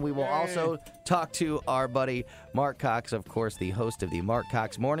coming up, and we will also talk to our buddy Mark Cox, of course, the host of the Mark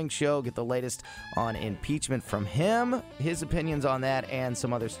Cox Morning Show. Get the latest on impeachment from him, his opinions on that, and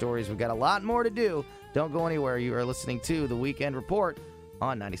some other stories. We've got a lot more to do. Don't go anywhere. You are listening to The Weekend Report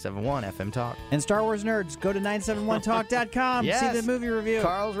on 97.1 FM Talk. And Star Wars nerds, go to 971talk.com. Yes. See the movie review.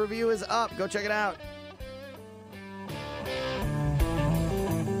 Carl's review is up. Go check it out.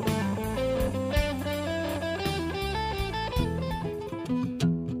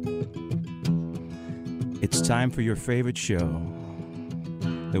 It's time for your favorite show.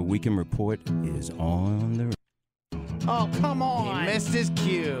 The Weekend Report is on the... Oh, come on. He missed his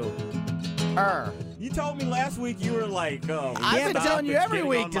cue. You told me last week you were like, I've been telling you every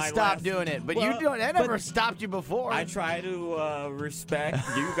week to stop doing it, but you don't. That never stopped you before. I try to respect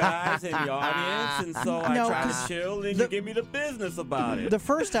you guys and the audience, and so I try to chill, and you give me the business about it. The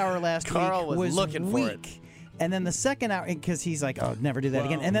first hour last Carl week was looking weak. for it. And then the second hour, because he's like, oh, never do that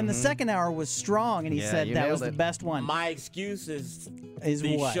again. And then the second hour was strong, and he said that was the best one. My excuse is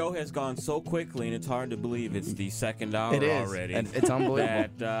the what? show has gone so quickly, and it's hard to believe it's the second hour already. And it's unbelievable.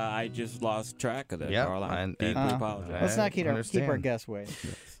 That I just lost track of that, Yep. Carl. I deeply apologize. Let's not keep our guests waiting.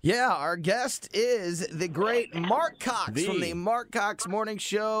 Yeah, our guest is the great Mark Cox from the Mark Cox Morning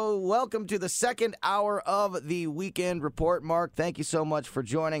Show. Welcome to the second hour of the Weekend Report, Mark. Thank you so much for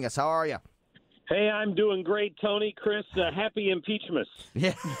joining us. How are you? Hey, I'm doing great, Tony. Chris, happy impeachments.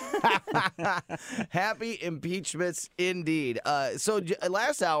 Yeah. Happy impeachments indeed. So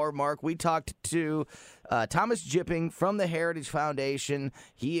last hour, Mark, we talked to Thomas Jipping from the Heritage Foundation.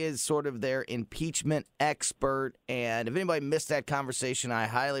 He is sort of their impeachment expert. And if anybody missed that conversation, I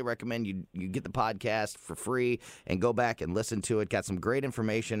highly recommend you get the podcast for free and go back and listen to it. Got some great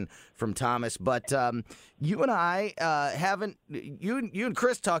information from Thomas. But you and I you and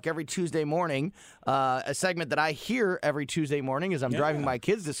Chris talk every Tuesday morning, a segment that I hear every Tuesday morning as I'm driving my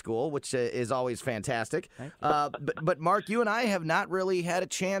kids to school, which is always fantastic. But Mark, you and I have not really had a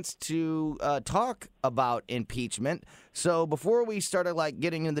chance to talk about impeachment. So before we started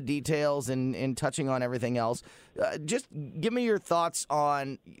getting into the details and touching on everything else, just give me your thoughts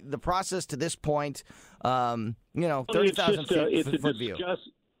on the process to this point. 30,000 foot view.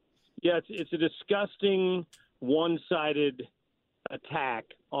 Yeah, it's a disgusting, one-sided attack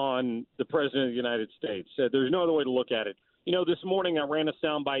on the President of the United States. There's no other way to look at it. This morning I ran a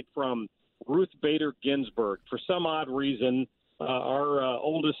soundbite from Ruth Bader Ginsburg. For some odd reason, our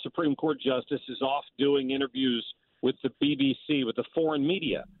oldest Supreme Court justice is off doing interviews with the BBC, with the foreign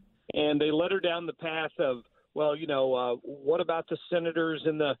media. And they led her down the path of, what about the senators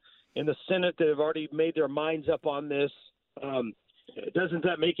in the Senate that have already made their minds up on this? Doesn't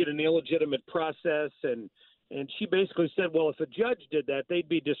that make it an illegitimate process? And she basically said, well, if a judge did that, they'd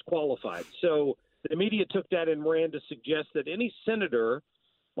be disqualified. So the media took that and ran to suggest that any senator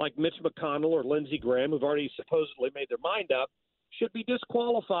like Mitch McConnell or Lindsey Graham, who've already supposedly made their mind up, should be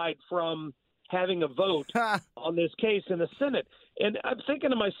disqualified from having a vote on this case in the Senate. And I'm thinking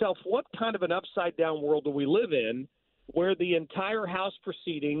to myself, what kind of an upside-down world do we live in where the entire House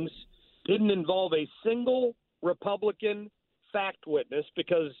proceedings didn't involve a single Republican fact witness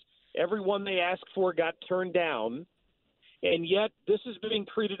because everyone they asked for got turned down, and yet this is being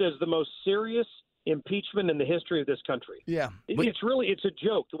treated as the most serious impeachment in the history of this country. Yeah. It's a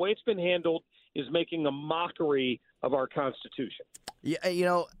joke. The way it's been handled is making a mockery of our Constitution.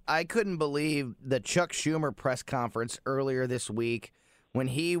 Yeah, I couldn't believe the Chuck Schumer press conference earlier this week when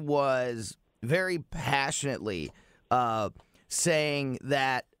he was very passionately saying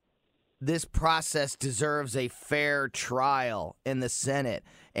that this process deserves a fair trial in the Senate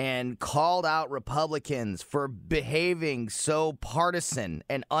and called out Republicans for behaving so partisan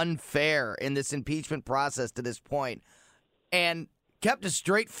and unfair in this impeachment process to this point and kept a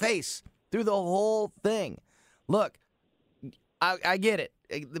straight face through the whole thing. Look, I get it.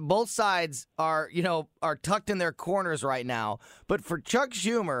 Both sides are tucked in their corners right now. But for Chuck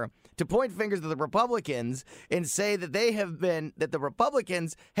Schumer to point fingers at the Republicans and say that the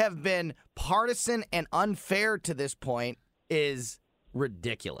Republicans have been partisan and unfair to this point is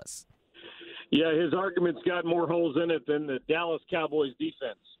ridiculous. Yeah, his argument's got more holes in it than the Dallas Cowboys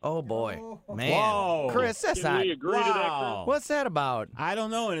defense. Oh, boy. Man. Whoa. Chris, that's Can not... we agree to that, Chris? What's that about? I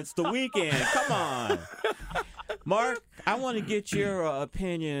don't know, and it's the weekend. Come on. Mark, I want to get your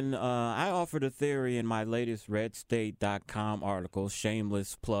opinion. I offered a theory in my latest RedState.com article,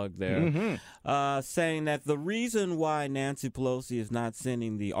 shameless plug there, saying that the reason why Nancy Pelosi is not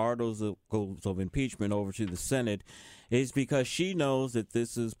sending the articles of impeachment over to the Senate is because she knows that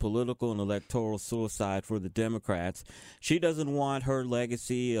this is political and electoral suicide for the Democrats. She doesn't want her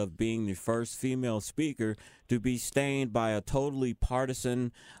legacy of being the first female speaker to be stained by a totally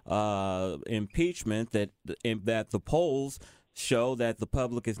partisan impeachment that the polls show that the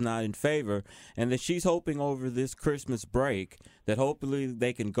public is not in favor, and that she's hoping over this Christmas break that hopefully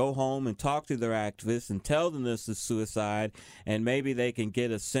they can go home and talk to their activists and tell them this is suicide, and maybe they can get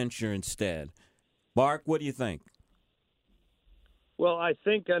a censure instead. Mark, what do you think? Well, I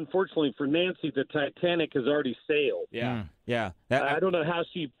think, unfortunately for Nancy, the Titanic has already sailed. Yeah. I don't know how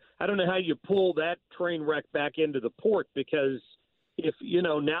you pull that train wreck back into the port, because if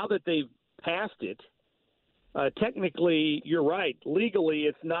now that they've passed it, technically you're right. Legally,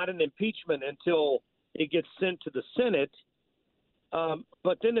 it's not an impeachment until it gets sent to the Senate.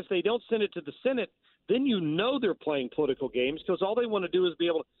 But then if they don't send it to the Senate, then they're playing political games, because all they want to do is be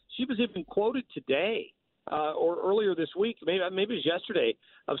able to. She was even quoted today. Or earlier this week, maybe it was yesterday,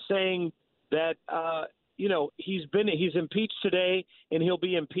 of saying that he's impeached today and he'll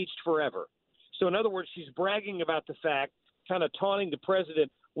be impeached forever. So in other words, she's bragging about the fact, kind of taunting the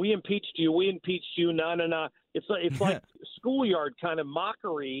president. We impeached you. No. It's like schoolyard kind of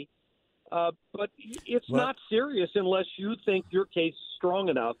mockery. But it's not serious unless you think your case is strong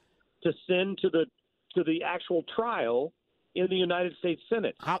enough to send to the actual trial in the United States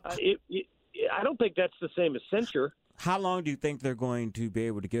Senate. I don't think that's the same as censure. How long do you think they're going to be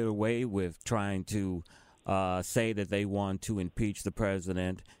able to get away with trying to say that they want to impeach the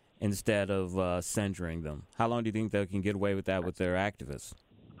president instead of censuring them? How long do you think they can get away with that with their activists?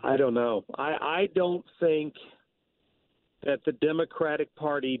 I don't know. I don't think that the Democratic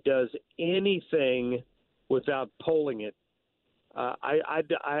Party does anything without polling it. I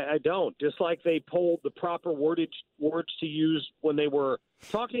don't. Just like they polled the proper words to use when they were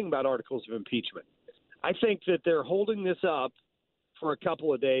talking about articles of impeachment. I think that they're holding this up for a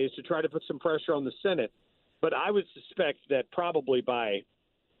couple of days to try to put some pressure on the Senate. But I would suspect that probably I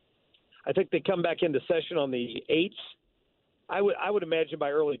think they come back into session on the 8th. I would imagine by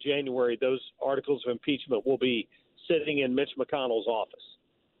early January those articles of impeachment will be sitting in Mitch McConnell's office.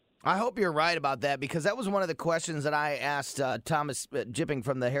 I hope you're right about that, because that was one of the questions that I asked Thomas Jipping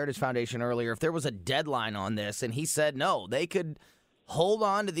from the Heritage Foundation earlier, if there was a deadline on this, and he said no, they could hold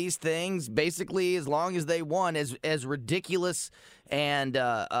on to these things basically as long as they want, as ridiculous and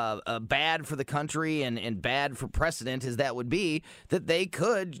bad for the country and bad for precedent as that would be, that they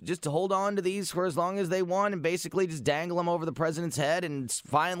could just hold on to these for as long as they want and basically just dangle them over the president's head and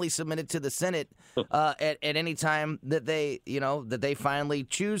finally submit it to the Senate at any time that they finally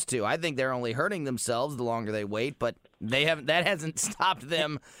choose to. I think they're only hurting themselves the longer they wait, but that hasn't stopped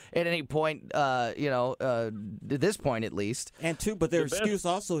them at any point, at this point at least. And but their excuse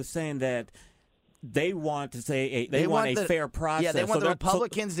also is saying that they want to say they want a fair process. Yeah, they want the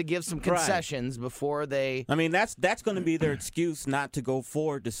Republicans to give some concessions before they. I mean, that's going to be their excuse not to go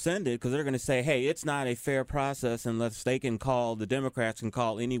forward to send it, because they're going to say, hey, it's not a fair process unless the Democrats can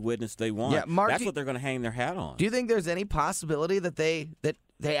call any witness they want. Yeah, Mark, that's what they're going to hang their hat on. Do you think there's any possibility that they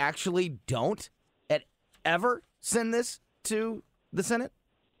actually don't ever send this to the Senate?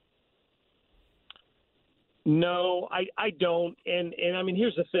 No, I don't. And I mean,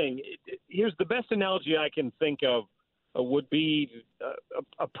 here's the thing. Here's the best analogy I can think of would be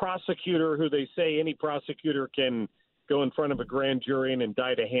a prosecutor who they say any prosecutor can go in front of a grand jury and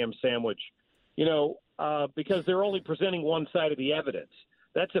indict a ham sandwich, because they're only presenting one side of the evidence.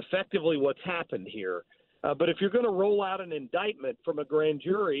 That's effectively what's happened here. But if you're going to roll out an indictment from a grand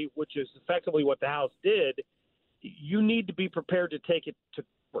jury, which is effectively what the House did, you need to be prepared to take it to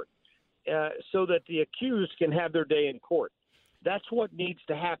court so that the accused can have their day in court. That's what needs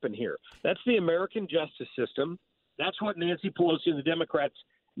to happen here. That's the American justice system. That's what Nancy Pelosi and the Democrats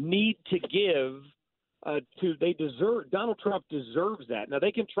need to give they deserve. Donald Trump deserves that. Now,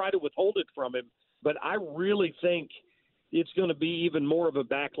 they can try to withhold it from him, but I really think it's going to be even more of a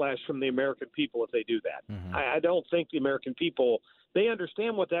backlash from the American people if they do that. Mm-hmm. I don't think the American people, they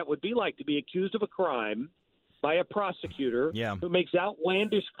understand what that would be like to be accused of a crime by a prosecutor who makes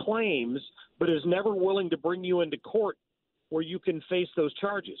outlandish claims but is never willing to bring you into court where you can face those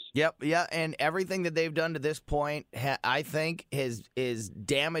charges. Yep, yeah, and everything that they've done to this point, I think, is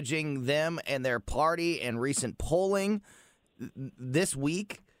damaging them and their party, and recent polling this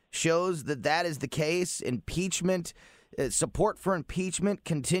week shows that is the case. Impeachment, support for impeachment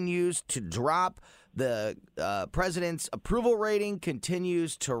continues to drop. The president's approval rating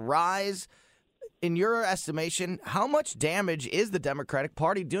continues to rise. In your estimation, how much damage is the Democratic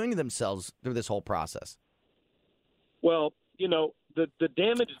Party doing to themselves through this whole process? Well, the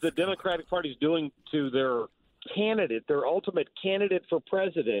damage the Democratic Party is doing to their candidate, their ultimate candidate for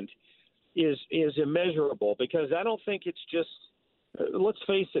president, is immeasurable, because I don't think it's just let's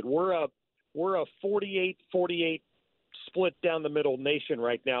face it, we're a 48-48 split down the middle nation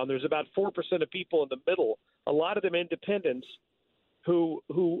right now, and there's about 4% of people in the middle, a lot of them independents, who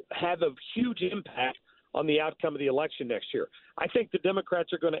have a huge impact on the outcome of the election next year. I think the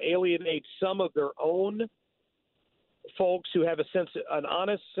Democrats are going to alienate some of their own folks who have an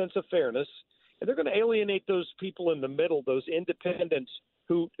honest sense of fairness, and they're going to alienate those people in the middle, those independents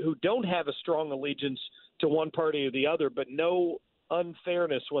who don't have a strong allegiance to one party or the other, but know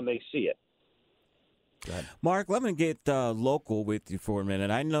unfairness when they see it. Mark, let me get local with you for a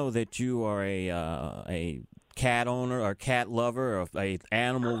minute. I know that you are a cat owner or cat lover or a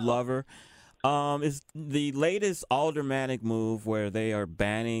animal lover. Is the latest aldermanic move where they are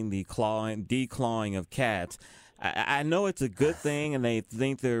banning the declawing of cats? I know it's a good thing, and they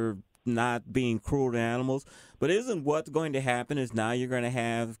think they're not being cruel to animals, but isn't what's going to happen is now you're going to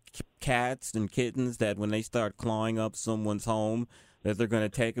have cats and kittens that when they start clawing up someone's home, that they're going to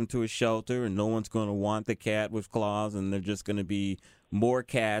take him to a shelter and no one's going to want the cat with claws, and they're just going to be more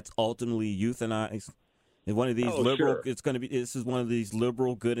cats ultimately euthanized. And one of these sure. This is one of these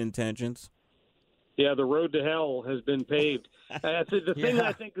liberal good intentions. Yeah, the road to hell has been paved. The thing that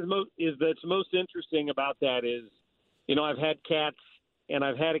I think that's most interesting about that is, I've had cats, and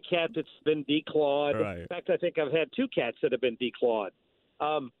I've had a cat that's been declawed. Right. In fact, I think I've had 2 cats that have been declawed.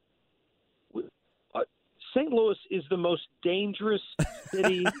 St. Louis is the most dangerous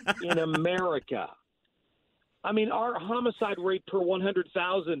city in America. I mean, our homicide rate per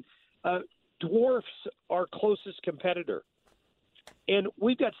 100,000 dwarfs our closest competitor. And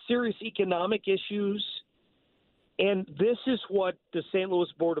we've got serious economic issues, and this is what the St. Louis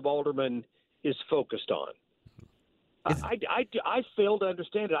Board of Aldermen is focused on. I fail to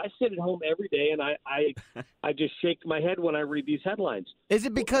understand it. I sit at home every day, and I just shake my head when I read these headlines. Is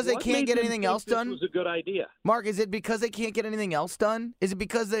it because they can't get anything else done? This was a good idea. Mark, is it because they can't get anything else done? Is it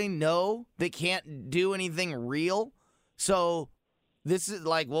because they know they can't do anything real? So this is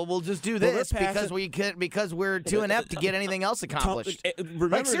like, well, we'll just do this because we're too inept to get anything else accomplished.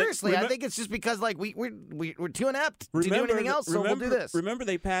 Seriously, I think it's just because we're too inept to do anything else, so we'll do this. Remember,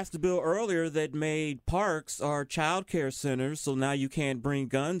 they passed a bill earlier that made parks our child care centers, so now you can't bring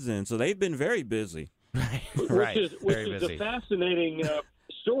guns in. So they've been very busy. Which is a fascinating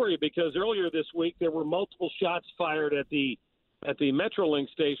story, because earlier this week there were multiple shots fired at the Metrolink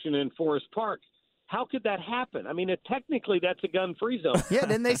station in Forest Park. How could that happen? I mean, technically, that's a gun-free zone. Yeah,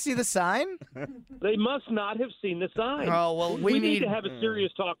 didn't they see the sign? They must not have seen the sign. Oh, well, we need to have a serious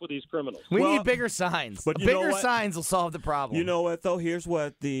talk with these criminals. We need bigger signs. But bigger signs will solve the problem. You know what, though? Here's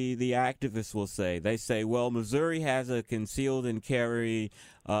what the activists will say. They say, well, Missouri has a concealed and carry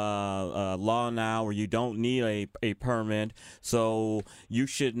law now where you don't need a permit, so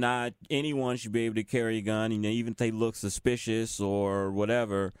anyone should be able to carry a gun, even if they look suspicious or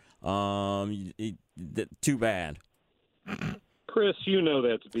whatever. Too bad. Chris, you know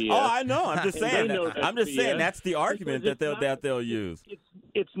that's BS. Oh, I know. I'm just saying. That's the argument that they'll use.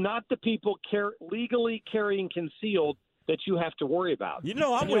 It's not the people legally carrying concealed that you have to worry about.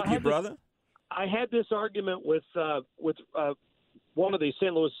 I'm with you, brother. I had this argument with one of the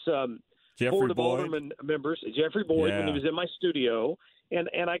St. Louis Board of Aldermen members, Jeffrey Boyd, when he was in my studio, and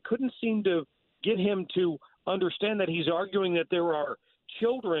I couldn't seem to get him to understand that he's arguing that there are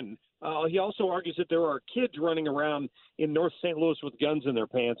children. He also argues that there are kids running around in North St. Louis with guns in their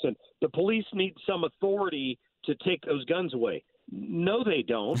pants, and the police need some authority to take those guns away. No, they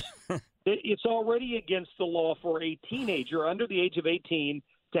don't. It's already against the law for a teenager under the age of 18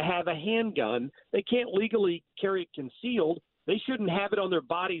 to have a handgun. They can't legally carry it concealed. They shouldn't have it on their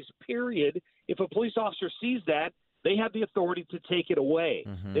bodies, period. If a police officer sees that, they have the authority to take it away.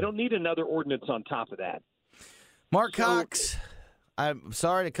 Mm-hmm. They don't need another ordinance on top of that. Mark Cox, I'm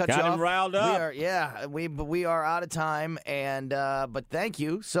sorry to cut you off. Got him riled up. We are out of time, and but thank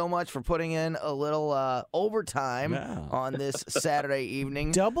you so much for putting in a little overtime on this Saturday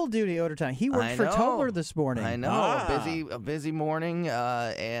evening. Double duty overtime. He worked for Tobler this morning. I know, a busy morning,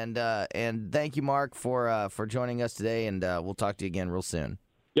 and thank you, Mark, for joining us today, and we'll talk to you again real soon.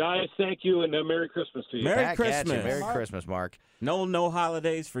 Guys, thank you, and Merry Christmas to you. Merry Christmas. Merry Christmas, Mark. No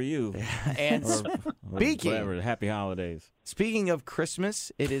holidays for you. And happy holidays. Speaking of Christmas,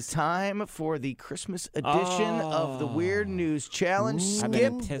 it is time for the Christmas edition of the Weird News Challenge.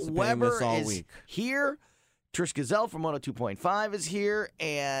 Skip Weber is here. Trish Gazall from 102.5 is here,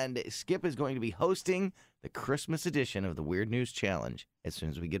 and Skip is going to be hosting the Christmas edition of the Weird News Challenge as soon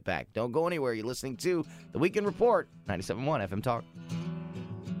as we get back. Don't go anywhere. You're listening to The Weekend Report, 97.1 FM Talk.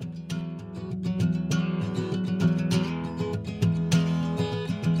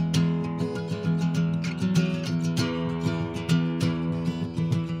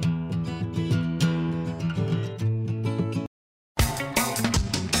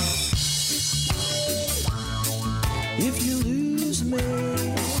 If you lose me,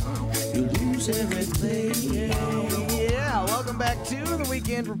 you lose everything. Yeah, welcome back to The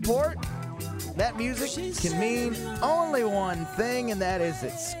Weekend Report. That music can mean only one thing, and that is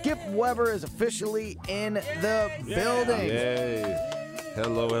that Skip Weber is officially in the building. Yay.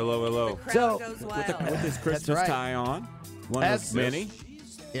 Hello. So, with his Christmas tie on, one of many.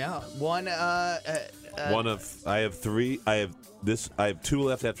 Yeah, one. One of. I have three. I have two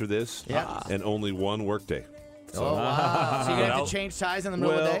left after this. Yeah. And only one workday. So, oh wow! So you have to change ties in the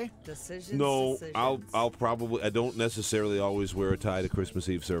middle of the day? Decisions. I'll probably. I don't necessarily always wear a tie to Christmas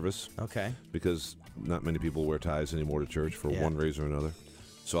Eve service. Okay. Because not many people wear ties anymore to church for one reason or another.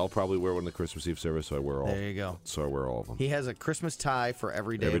 So I'll probably wear one in the Christmas Eve service. So I wear all. There you go. So I wear all of them. He has a Christmas tie for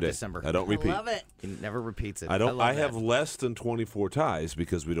every day of December. I don't repeat. I love it. He never repeats it. I have less than 24 ties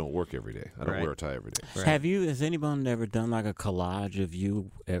because we don't work every day. I don't wear a tie every day. Right. Has anyone ever done like a collage of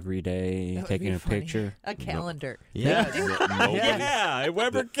you every day, taking a picture? A calendar. Yeah, a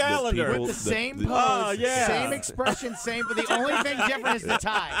Weber calendar. With the same pose, same expression, but the only thing different is the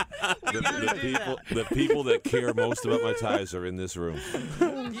tie. The people that care most about my ties are in this room.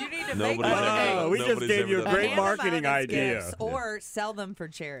 You need to make one. We just gave you a great marketing idea. Or sell them for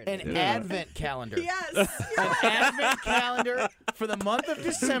charity. An advent calendar. Yes. An advent calendar for the month of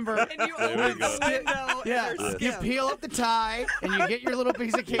December. And you open the window. Yeah. You peel up the tie, and you get your little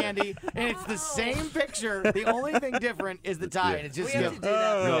piece of candy, and it's the same picture. The only thing different is the tie, and it's just we have to do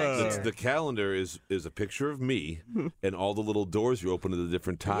that. No, the calendar is a picture of me and all the little doors you open to the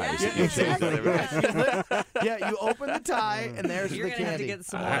different ties. Yeah, exactly. You open the tie, and there's You're the gonna candy. Have to get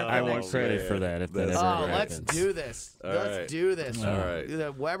some I want credit for that. If that ever let's happens. do this. Let's do this. All right.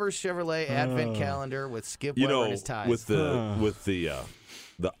 The Weber Chevrolet Advent Calendar with Skip Weber and his ties. with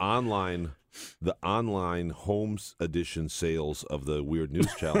the online Homes Edition sales of the Weird News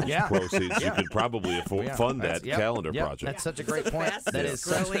Challenge proceeds, you could probably fund that calendar project. That's such a great point. That is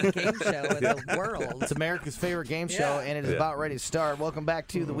growing game show in the world. It's America's favorite game show, and it is about ready to start. Welcome back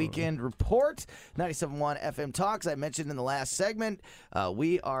to the Weekend Report, 97.1 FM Talks. I mentioned in the last segment,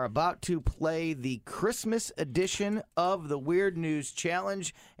 we are about to play the Christmas edition of the Weird News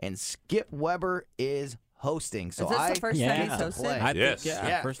Challenge, and Skip Weber is hosting. So is this the first time he's hosted?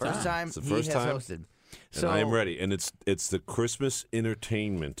 Yes. First time it's the he first has time. hosted. So I am ready, and it's the Christmas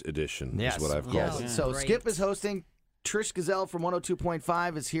Entertainment Edition is what I've called it. So Skip is hosting. Trish Gazall from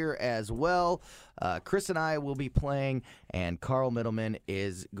 102.5 is here as well. Chris and I will be playing, and Carl Middleman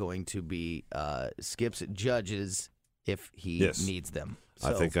is going to be Skip's judges if he needs them. So,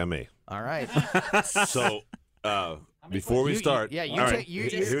 I think I may. All right. So before we start,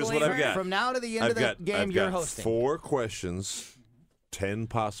 here's what I've got. From now to the end of the game, you're hosting. 4 questions, 10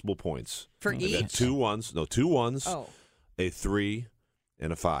 possible points. For each? I've got 2 ones, a 3,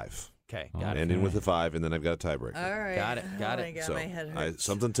 and a 5. Okay, got it. Ending with a 5, and then I've got a tiebreaker. All right. Got it. My God, my head hurts.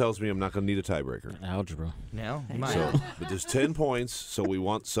 Something tells me I'm not going to need a tiebreaker. Algebra. No, you might. But there's 10 points, so we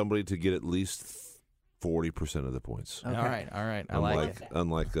want somebody to get at least 40% of the points. Okay. All right. I like it.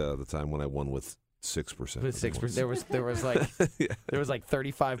 Unlike the time when I won with 6%. With 6%, there was like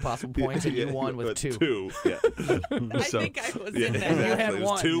 35 possible points, and you won with 2. 2, yeah. I think I was in that. You had it was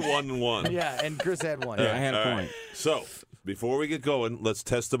 1. 2, 1, and 1. Yeah, and Chris had 1. Yeah, I had a point. So before we get going, let's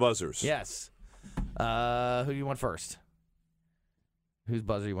test the buzzers. Yes. Who do you want first? Whose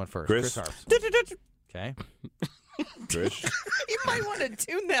buzzer you want first? Chris Arps. Okay. Trish. You might want to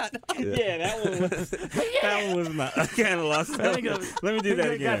tune that. Yeah, that one was not. I kind of lost. Let me do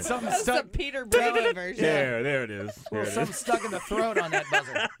that again. That's the Peter Brown version. There it is. Something stuck in the throat on that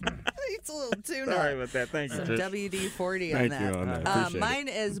buzzer. It's a little tune-up. Sorry about that. Thank you, Some Trish. WD-40 Thank on you that. on that. Appreciate mine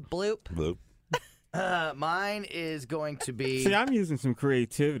is bloop. Bloop. Mine is going to be See, I'm using some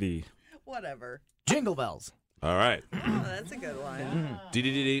creativity. Whatever. Jingle Bells. All right. Oh, that's a good one.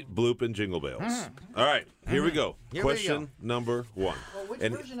 DDD, bloop, and jingle bells. All right, here we go. Question number 1. Well, which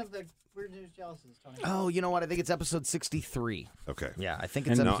version of the Weird News Challenge is Tony? Oh, you know what? I think it's episode 63. Okay. Yeah, I think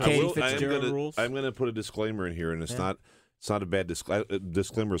it's And episode. I'm going to put a disclaimer in here, and it's not a bad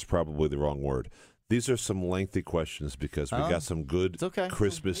disclaimer. Is probably the wrong word. These are some lengthy questions because we got some good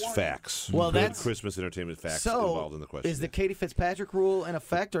Christmas facts. Well, good that's Christmas entertainment facts involved in the question. Is the Katie Fitzpatrick rule in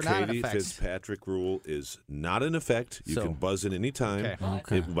effect or not in effect? Katie Fitzpatrick rule is not in effect. You can buzz in any time.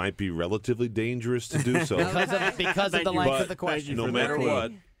 Okay. It might be relatively dangerous to do so. because of the length of the question. No matter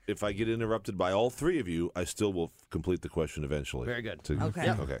what, if I get interrupted by all 3 of you, I still will complete the question eventually. Very good. Okay.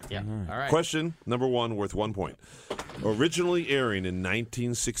 Yeah. All right. Question number 1, worth 1 point. Originally airing in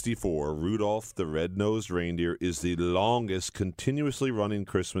 1964, Rudolph the Red-Nosed Reindeer is the longest continuously running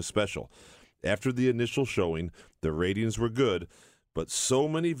Christmas special. After the initial showing, the ratings were good, but so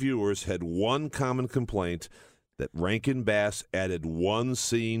many viewers had one common complaint that Rankin Bass added one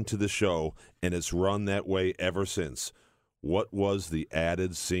scene to the show, and it's run that way ever since. What was the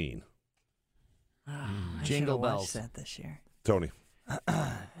added scene? Jingle Bells. Watched that this year. Tony.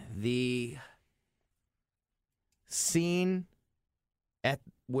 The scene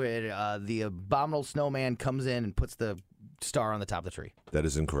where the abominable snowman comes in and puts the star on the top of the tree. That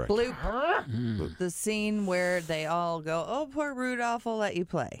is incorrect. Bloop. The scene where they all go, "Oh, poor Rudolph, we'll let you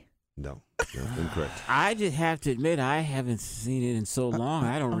play." No, incorrect. I just have to admit, I haven't seen it in so long.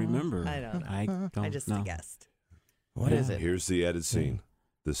 I don't remember. I don't know. I just know. guessed. What is it? Here's the added scene.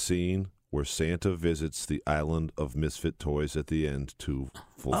 The scene where Santa visits the island of misfit toys at the end to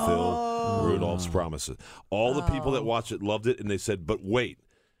fulfill Rudolph's promises. All the people that watched it loved it, and they said, but wait.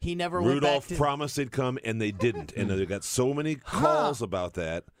 He never Rudolph went back promised they'd come, and they didn't. And they got so many calls about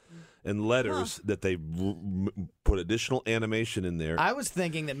that and letters that they put additional animation in there. I was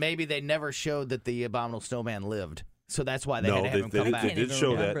thinking that maybe they never showed that the Abominable Snowman lived. So that's why they had to have him come back. They did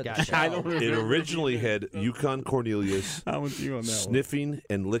show that. Gotcha. I don't remember. It originally had Yukon Cornelius sniffing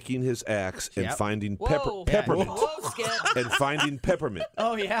and licking his axe and finding peppermint. Whoa, Skip. And finding peppermint.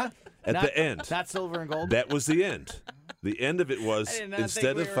 Oh, yeah? At the end. Not silver and gold? That was the end. The end of it was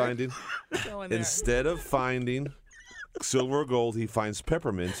instead of finding silver or gold, he finds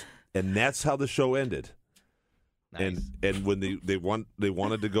peppermint, and that's how the show ended. Nice. And when they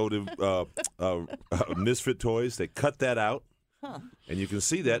wanted to go to Misfit Toys, they cut that out, and you can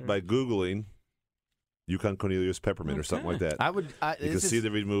see that by Googling Yukon Cornelius Peppermint or something like that. You can see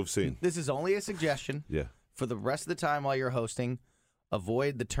the removed scene. This is only a suggestion. Yeah. For the rest of the time while you're hosting,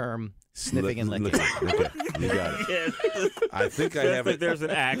 avoid the term sniffing and licking. Okay, you got it. I think I have it. There's an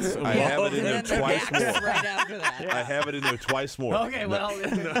axe. I have it in there twice more. Right after that. I have it in there twice more. Okay, well,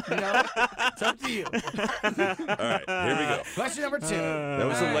 it's up to you. All right, here we go. Question number 2. That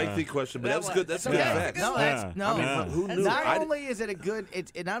was a lengthy question, but that was good. That's good facts. Who knew? Not only is it a good,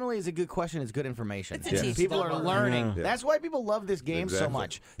 not only is it a good question, it's good information. People are learning. Yeah. That's why people love this game so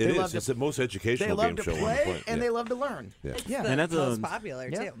much. It's the most educational game show. They love to play and they love to learn. Yeah, and that's the most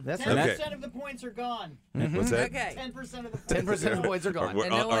popular too. That's 10% of the points are gone. What's that? Okay. 10% of the points. 10% of the points are gone.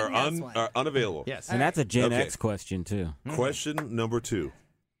 Are unavailable. Yes. And that's a Gen X question, too. Question number 2.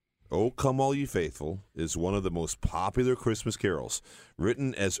 "O Come All Ye Faithful" is one of the most popular Christmas carols,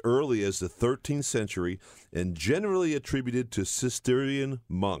 written as early as the 13th century and generally attributed to Cistercian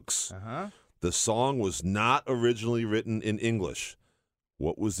monks. The song was not originally written in English.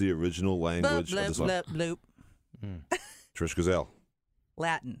 What was the original language of the song? Bloop. Trish Gazall.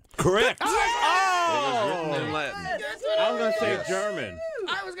 Latin. Correct. Oh! It was written in Latin. I was going to say German.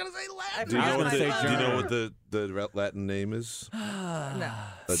 I was going to say Latin. Do you know what the Latin name is? No.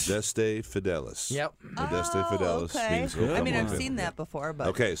 Adeste Fidelis. Yep. Adeste Fidelis means "O Come I mean, All I've Ye seen that before, but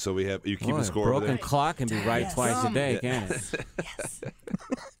Okay, so we have you keep a score over broken there. clock can be right twice a day, can't it? yes,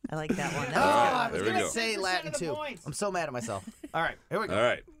 I like that one. I was there we going to go. say Latin too. I'm so mad at myself. All right, here we go. All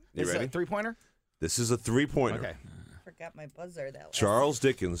right, you This is ready? a 3-pointer? This is a 3-pointer. Okay. Forgot my buzzer. That was Charles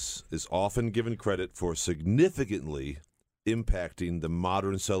Dickens is often given credit for significantly impacting the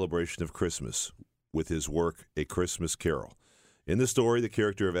modern celebration of Christmas with his work, A Christmas Carol. In the story, the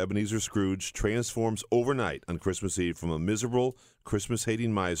character of Ebenezer Scrooge transforms overnight on Christmas Eve from a miserable,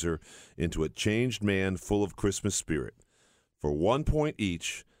 Christmas-hating miser into a changed man full of Christmas spirit. For 1 point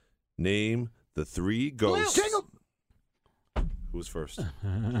each, name the 3 ghosts. Jingle! Who's first?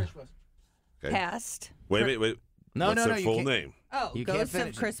 Trish was. Okay. Past. Wait. No, What's no, their no, you full can't- name? Oh, You can't Ghost finish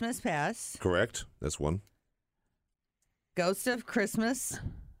of it. Christmas Past. Correct. That's one. Ghost of Christmas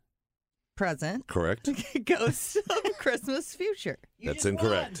Present. Correct. Ghost of Christmas Future. That's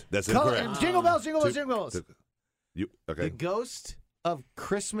incorrect. That's incorrect. Jingle bells, jingle bells, jingle bells. Okay. The ghost of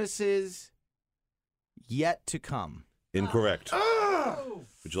Christmases yet to come. Incorrect.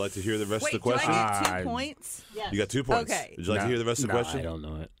 Would you like to hear the rest Wait, of the question? do I get 2 points? Yes. You got 2 points. Okay. Would you like to hear the rest of the question? I don't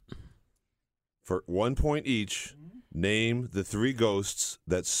know it. For 1 point each, name the 3 ghosts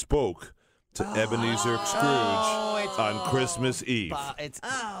that spoke to Ebenezer Scrooge on Christmas Eve. It's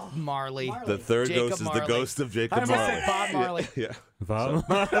Marley. The third Jacob ghost is Marley. the ghost of Jacob I almost Marley. said Bob Marley. Yeah. Bob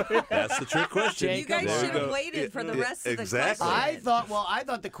That's the trick question. You guys Jacob should have Marley. waited for the rest of the Exactly. question. I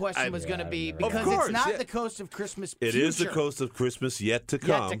thought the question was going to be because course, it's not yeah. the coast of Christmas It future. is the coast of Christmas yet to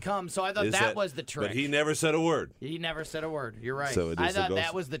come. Yet to come. So I thought Is that was the trick. But he never said a word. He never said a word. You're right. So it I is the thought ghost.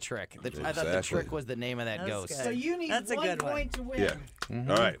 that was the trick. I thought the Exactly. trick was the name of that That's ghost. good. So you need That's a 1 good one. point to win. Yeah.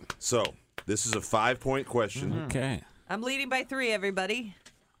 All right. So this is a 5-point question. Okay. I'm leading by 3, everybody.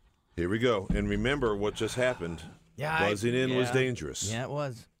 Here we go. And remember what just happened. Yeah, Buzzing in was dangerous. Yeah, it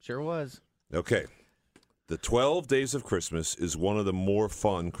was. Sure was. Okay. The 12 Days of Christmas is one of the more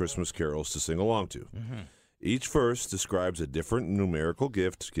fun Christmas carols to sing along to. Each verse describes a different numerical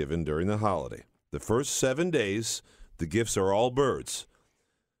gift given during the holiday. The first 7 days, the gifts are all birds.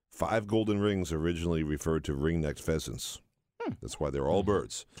 5 golden rings originally referred to ring-necked pheasants. That's why they're all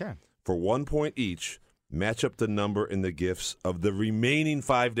birds. Okay. For 1 point each, match up the number in the gifts of the remaining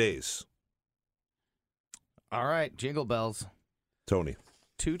 5 days. All right. Jingle bells. Tony.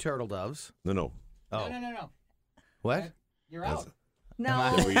 2 turtle doves. No. Oh. No. What? You're out.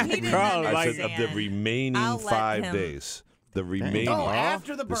 No, The he didn't I understand. said of the remaining I'll let 5 him. days. The remaining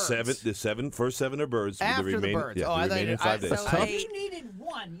after the birds. The first seven are birds. After the remaining, birds. Yeah, I the remaining 5 days. So You needed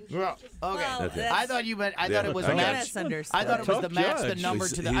one. Okay. I thought you meant. I Yeah. thought it was Okay. match. I thought it was the match the number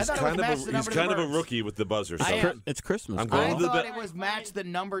to the. I thought it was match the number to the birds. He's kind of a rookie with the buzzer. So it's Christmas. I'm going I to thought it was match the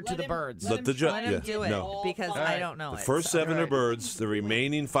number to the birds. Let the judge. Let him do it No. because I don't know The it. first 7 are birds. The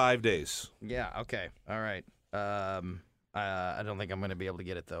remaining 5 days. Yeah. Okay. All right. I don't think I'm going to be able to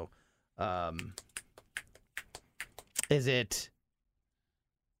get it though. Is it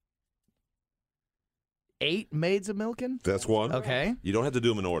 8 maids a milking? That's one. Okay. You don't have to do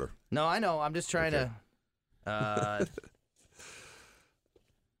them in order. No, I know. I'm just trying to.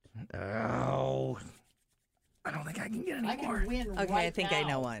 I don't think I can get any more. Okay, I think I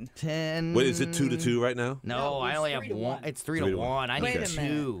know one. 10. Wait, is it 2-2 right now? No, I only have 1. It's 3-1. I need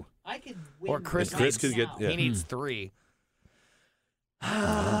 2. I could win. Or Chris could get. Yeah. He needs 3.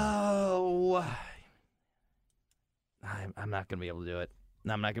 Oh. I'm not going to be able to do it.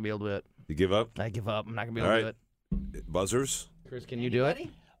 No, I'm not going to be able to do it. You give up? I give up. I'm not going to be All able to do it. Buzzers? Chris, can you do it?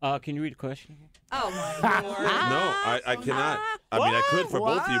 Can you read the question? Oh, my Lord. No, I cannot. I mean, I could for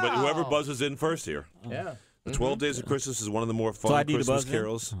both of you, but whoever buzzes in first here. Yeah. The 12 Days of Christmas is one of the more So I fun need to Christmas buzz in?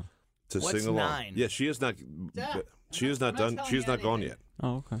 carols to What's sing along. 9? Yeah, she is not. She is not done. She is not gone yet.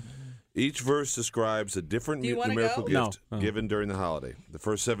 Oh, okay. Each verse describes a different Do you wanna numerical go? gift No. given during the holiday. The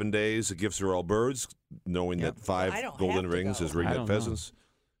first 7 days, the gifts are all birds, knowing that 5 I don't golden have to rings go. is I ringnet don't know. pheasants.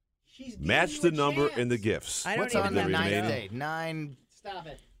 She's giving Match you the a number chance. in the gifts. I don't What's even on the have to 9th go. day? 9. Stop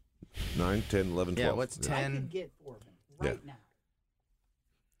it. 9, 10, 11, 12. Yeah, what's I 10? could get 4 of them right now.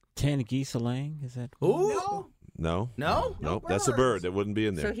 10 geese a laying? Is that? Ooh. No. No? Nope, that's a bird. That wouldn't be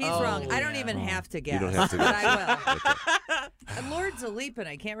in there. So he's wrong. I don't even have to guess. You don't have to but guess. I will. And Lords of Leaping,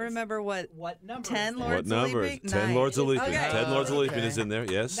 I can't remember what number 10 is that? Lords What number? of Leaping? 10 9. Lords of Leaping. Okay. 10 Lords of Leaping is in there,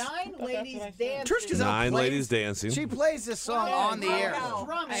 yes. 9 ladies dancing. Trish Gazall 9 plays- ladies dancing. She plays this song on the air.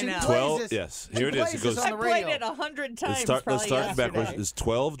 I She know. plays 12, this- yes. she Here it is. plays It goes. this on the I played radio. it 100 times. Let's start probably backwards. yesterday. It's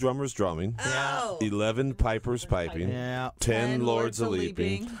 12 drummers drumming, Oh. 11 pipers piping, Yeah. 10 lords a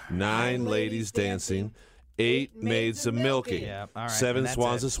leaping, 9 ladies dancing, 8 maids a milking, Yeah, all right, 7 and that's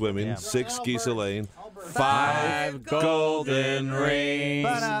swans it. a swimming, Yeah. 6 geese a laying, 5 golden rings.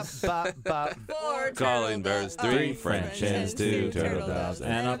 Ba-da-ba-ba. 4 calling birds, 3 French hens, 2 turtle doves,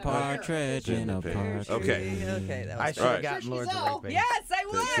 And a partridge in a partridge. Okay. Okay, that I was should have All right. gotten Lords of Leaping. Yes, I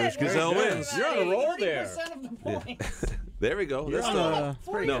would. Trish Gazall wins. You're on a roll there. 40% of the points. There we go. That's Uh,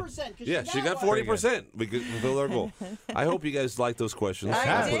 40%. Yeah, she got 40%. We could fulfill our goal. I hope you guys like those questions.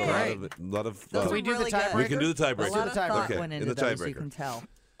 I We put did. a lot of Those Can were we do the really good. tiebreaker? we can do the A tiebreaker. lot of thought Okay, went in into the those, you tiebreaker. can tell.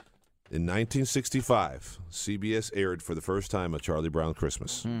 In 1965, CBS aired for the first time A Charlie Brown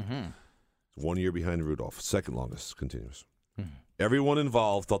Christmas. Mm-hmm. 1 year behind Rudolph. Second longest. Continues. Everyone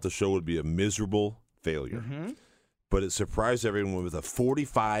involved thought the show would be a miserable failure. But it surprised everyone with a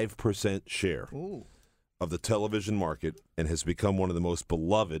 45% share of the television market and has become one of the most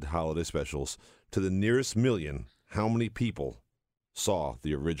beloved holiday specials. To the nearest million, how many people saw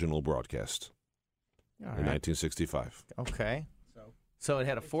the original broadcast in 1965? Okay. So it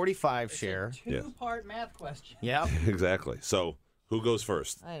had a 45 share. Yeah. 2-part math question. Yep. Exactly. So who goes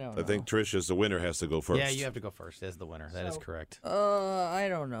first? I don't I think Trish, as the winner, has to go first. Yeah, you have to go first as the winner. That is correct. I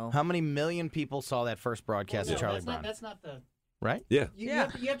don't know. How many million people saw that first broadcast of Charlie Brown? That's not the... Right? Yeah. You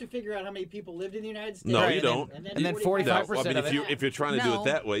have to figure out how many people lived in the United States. No, you don't. And then 45% No, I mean, of if you're trying to do No. it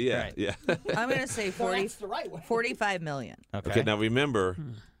that way, yeah, Right. yeah. I'm going to say 40, that's the right way. 45 million. Okay, now remember,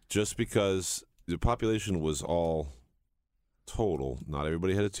 just because the population was all total, not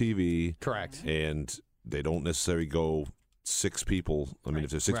everybody had a TV. Correct. And they don't necessarily go 6 people. I mean, if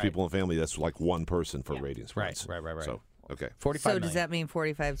there's 6 Right. people in a family, that's like one person for ratings. Right, points. right. So, okay. 45 So million. does that mean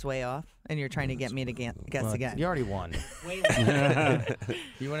 45's way off? And you're trying to get me to guess Well, again? You already won.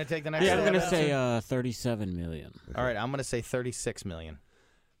 You want to take the next Yeah, I'm one? going to say 37 million. All right, I'm going to say 36 million.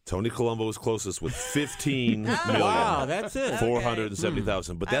 Tony Colombo was closest with 15 million. Wow, that's it.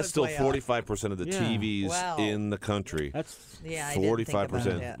 470,000. But I that's was still way off. 45% of the Yeah. TVs Wow. in the country. That's Yeah, I didn't think about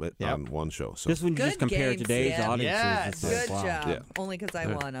 45% that. on one show. So just when you Good just compare game, today's Sam. audiences. Yes. it's like, Good wow. job. Yeah. Only because I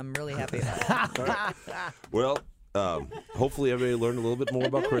won. I'm really happy about that. Well, hopefully everybody learned a little bit more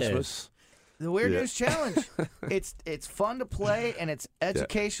about Christmas. The Weird Yeah. News Challenge. It's fun to play and it's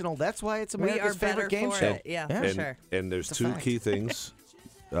educational. That's why it's We are America's better favorite game for show. it. Yeah, for sure. And there's It's a 2 fact. key things.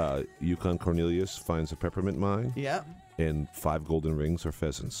 Yukon Cornelius finds a peppermint mine, Yeah. and 5 golden rings or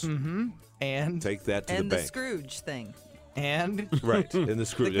pheasants. Mm-hmm. And Take that to And the the bank. Scrooge thing. Right, and the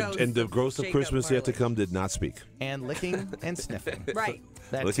Scrooge. ghost And the of ghost of Jacob Christmas yet to Marley. come did not speak. and licking and sniffing. Right.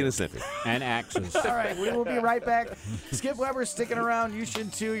 That Licking too. and sniffing. And axes. All right, we will be right back. Skip Weber's sticking around. You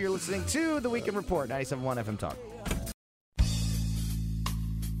should too. You're listening to The Weekend Report, 97.1 FM Talk.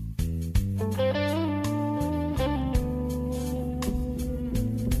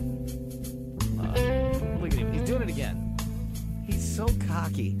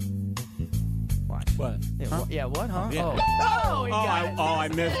 cocky. What? Yeah, yeah, what, huh? Yeah. Oh, he got it. I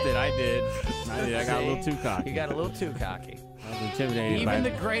missed it. I did. I got a little too cocky. You got a little too cocky. I was intimidated. Even the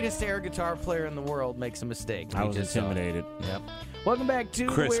greatest air guitar player in the world makes a mistake. I was intimidated. Yep. Welcome back to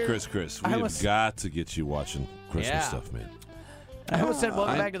Chris. We I have almost- got to get you watching Christmas Yeah. stuff, man. I almost said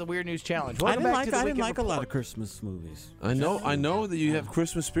welcome back to the Weird News Challenge. I Welcome didn't back to the like Weekend a lot Report. of Christmas movies. I know that you have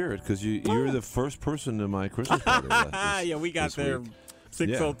Christmas spirit because you're the first person to my Christmas party. Yeah, we got there week.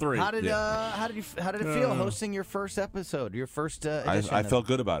 6:03. How did it feel hosting your first episode, your first edition? I felt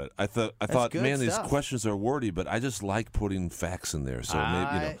good about it. I thought, good man, these stuff. questions are wordy, but I just like putting facts in there. So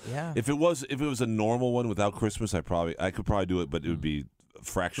maybe yeah. if it was a normal one without Christmas, I could probably do it, but it would be a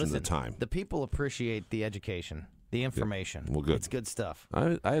fraction Listen, of the time. the people appreciate the education, the information. Well, good. It's good stuff.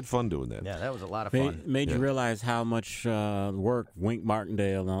 I had fun doing that. Yeah, that was a lot of fun. Made you realize how much work Wink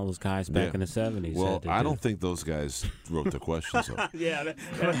Martindale and all those guys back in the 70s Well, had to I do. don't think those guys wrote the questions. So. Yeah,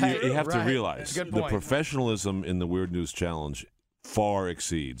 You have to Right. realize Good the point. professionalism in the Weird News Challenge far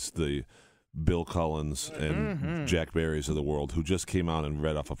exceeds the Bill Cullens and Jack Berrys of the world who just came out and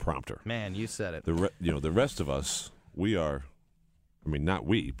read off a prompter. Man, you said it. The rest of us, we are. I mean, not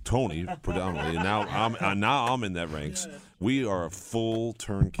we, Tony predominantly. And now I'm in that ranks. We are a full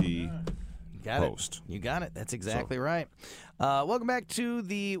turnkey host. You got it. That's exactly right. Welcome back to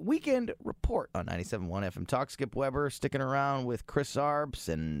the Weekend Report on 97.1 FM Talk. Skip Weber sticking around with Chris Arps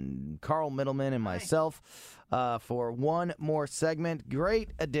and Carl Middleman and myself for one more segment.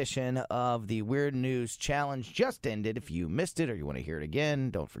 Great edition of the Weird News Challenge just ended. If you missed it or you want to hear it again,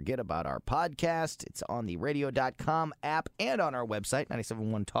 don't forget about our podcast. It's on the radio.com app and on our website,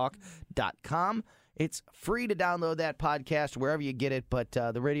 971talk.com. It's free to download that podcast wherever you get it, but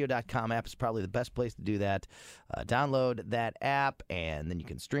the radio.com app is probably the best place to do that. Download that app, and then you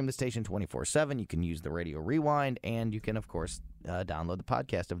can stream the station 24/7. You can use the Radio Rewind, and you can, of course, download the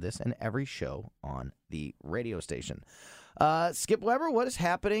podcast of this and every show on the radio station. Skip Weber, what is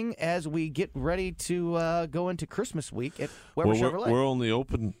happening as we get ready to go into Christmas week at Weber Chevrolet? We're only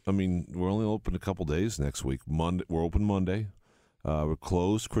open. I mean, we're only open a couple days next week. Monday, we're open Monday. We're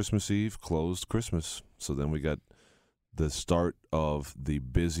closed Christmas Eve, closed Christmas. So then we got the start of the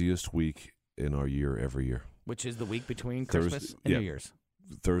busiest week in our year every year. Which is the week between Christmas and New Year's.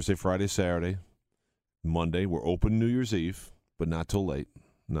 Thursday, Friday, Saturday. Monday, we're open New Year's Eve, but not till late.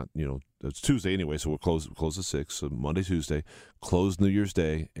 Not, it's Tuesday anyway, so we're closed at 6. So Monday, Tuesday, closed New Year's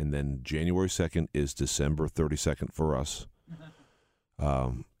Day, and then January 2nd is December 32nd for us.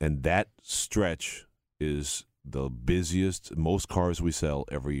 And that stretch is the busiest, most cars we sell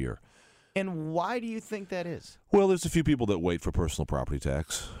every year. And why do you think that is? Well, there's a few people that wait for personal property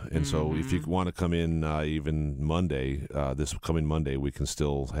tax. And so if you want to come in even Monday, this coming Monday, we can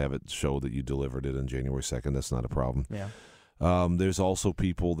still have it show that you delivered it on January 2nd. That's not a problem. Yeah. There's also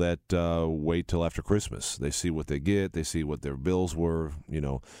people that wait till after Christmas. They see what they get. They see what their bills were.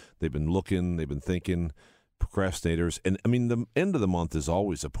 They've been looking. They've been thinking. Procrastinators. And, I mean, the end of the month is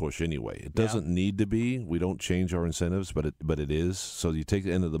always a push anyway. It doesn't need to be. We don't change our incentives, but it is. So you take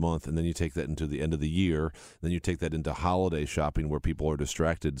the end of the month, and then you take that into the end of the year. Then you take that into holiday shopping where people are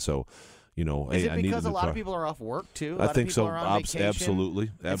distracted. So, Is hey, it I need because a a new lot car. of people are off work, too? I think so. Are on vacation,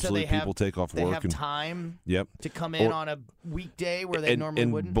 Absolutely. and so they People take off they work. have and time Yep. to come in on a weekday where they normally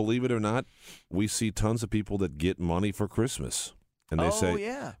and wouldn't? believe it or not, we see tons of people that get money for Christmas. And they say,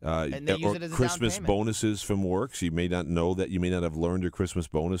 and they use it as a Christmas down payment. bonuses from work. So you may not know that. You may not have learned your Christmas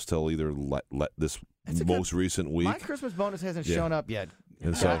bonus till either this most recent week. My Christmas bonus hasn't shown up yet.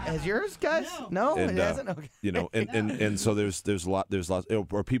 And so, has yours, guys? No, and, it hasn't. Okay. and so there's lots,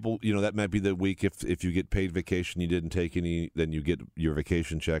 or people, that might be the week if you get paid vacation, you didn't take any, then you get your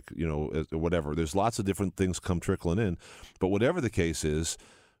vacation check, or whatever. There's lots of different things come trickling in, but whatever the case is,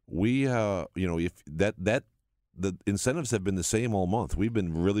 we, if that. The incentives have been the same all month. We've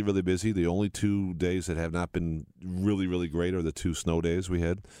been really, really busy. The only 2 days that have not been really, really great are the 2 snow days we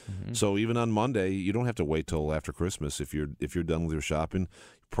had. Mm-hmm. So even on Monday, you don't have to wait till after Christmas. If you're done with your shopping,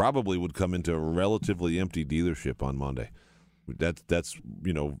 you probably would come into a relatively empty dealership on Monday. That's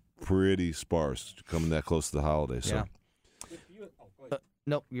pretty sparse coming that close to the holidays. So. Yeah.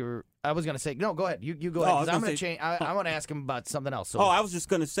 Nope, I was going to say, no, go ahead. You go ahead. 'Cause I'm going to change. I want to ask him about something else. So. I was just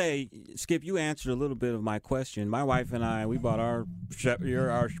going to say, Skip, you answered a little bit of my question. My wife and I, we bought our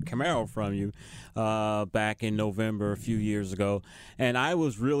Camaro from you back in November a few years ago, and I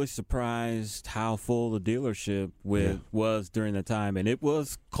was really surprised how full the delership was during the time, and it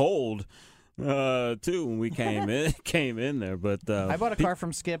was cold. Too when we came in there, but I bought a car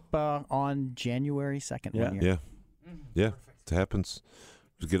from Skip on January 2nd. One year. Yeah, it happens.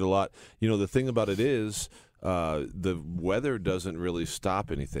 We get a lot. The thing about it is, the weather doesn't really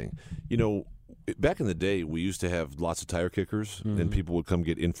stop anything. Back in the day, we used to have lots of tire kickers, and people would come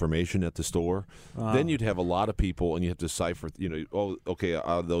get information at the store. Then you'd have a lot of people, and you have to decipher, out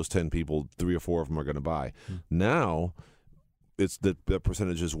of those 10 people, 3 or 4 of them are going to buy. Now, it's the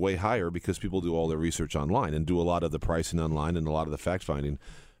percentage is way higher because people do all their research online and do a lot of the pricing online and a lot of the fact-finding.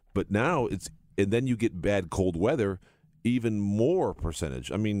 But now, and then you get bad cold weather, even more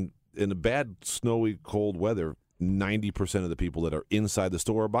percentage. I mean, in a bad, snowy, cold weather, 90% of the people that are inside the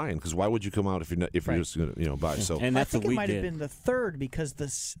store are buying, because why would you come out if you're just going to buy? So and I think it might have been the third, because the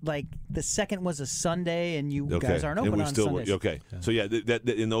second was a Sunday and you guys aren't open on Sundays. So that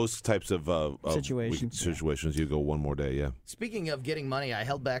in those types of situations you go one more day. Yeah. Speaking of getting money, I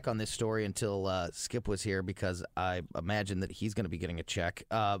held back on this story until Skip was here because I imagine that he's going to be getting a check.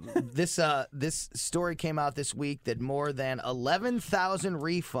 This story came out this week that more than 11,000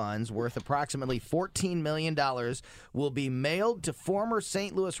 refunds worth approximately $14 million will be mailed to former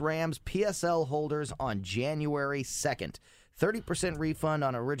St. Louis Rams PSL holders on January 2nd. 30% refund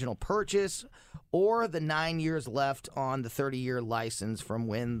on original purchase, or the 9 years left on the 30-year license from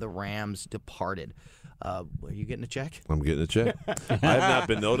when the Rams departed. Are you getting a check? I'm getting a check. I have not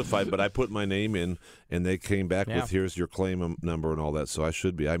been notified, but I put my name in, and they came back with, here's your claim number and all that, so I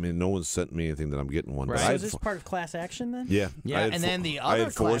should be. I mean, no one sent me anything that I'm getting one. Right. So is this part of class action then? Yeah. And then the other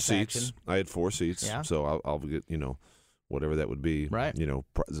class action. I had 4 seats, so I'll get, whatever that would be. Right.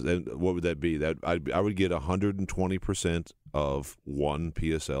 What would that be? That I would get 120% of one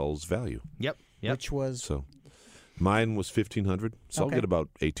PSL's value. Yep. Which was? So mine was $1,500, so I'll get about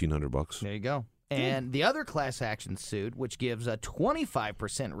 $1,800. There you go. And the other class action suit, which gives a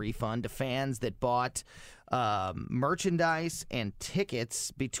 25% refund to fans that bought merchandise and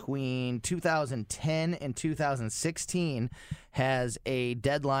tickets between 2010 and 2016, has a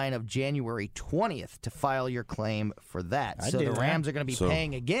deadline of January 20th to file your claim for that. So the Rams are going to be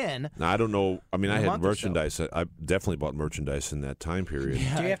paying again. Now, I don't know. I mean, I had merchandise. I definitely bought merchandise in that time period.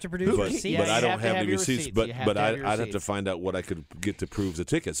 Yeah. Do you have to produce receipts? But I don't have any receipts. But I'd have to find out what I could get to prove the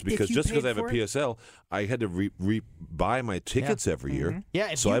tickets, because just because I have a PSL, I had to buy my tickets every year.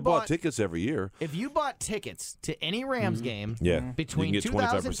 Yeah, so I bought tickets every year. If you bought tickets to any Rams game between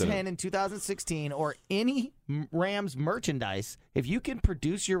 2010 and 2016, or any Rams merchandise, if you can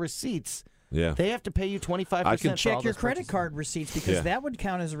produce your receipts, they have to pay you 25%. I can check your credit card receipts, because that would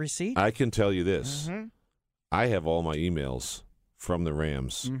count as a receipt. I can tell you this. I have all my emails from the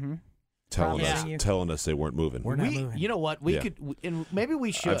Rams telling us they weren't moving. We're not moving. You know what? We could, and maybe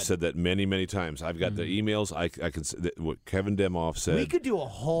we should. I've said that many, many times. I've got the emails. I can what Kevin Demoff said. We could do a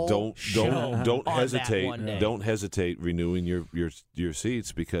whole don't hesitate. Don't hesitate renewing your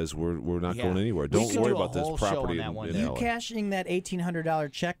seats, because we're not going anywhere. Don't worry about this property in you cashing that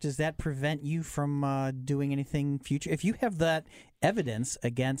 $1,800 check, does that prevent you from doing anything future? If you have that evidence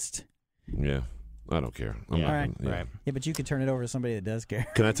against I don't care. Right. Yeah, but you could turn it over to somebody that does care.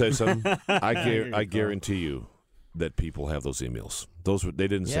 Can I tell you something? I guarantee you that people have those emails. They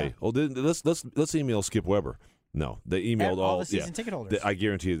didn't say, "Oh, let's email Skip Weber." No, they emailed all the season ticket holders. I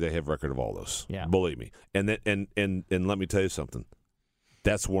guarantee you they have record of all those. Yeah, believe me. And let me tell you something.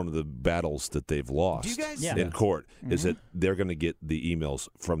 That's one of the battles that they've lost in court, is that they're going to get the emails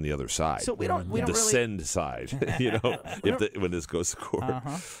from the other side. So we don't really send side, when this goes to court.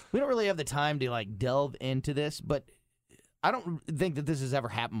 We don't really have the time to delve into this, but I don't think that this has ever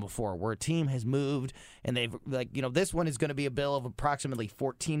happened before, where a team has moved and they've this one is going to be a bill of approximately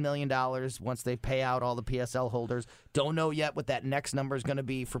 $14 million once they pay out all the PSL holders. Don't know yet what that next number is going to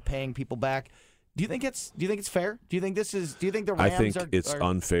be for paying people back. Do you think it's fair? Do you think the Rams I think it's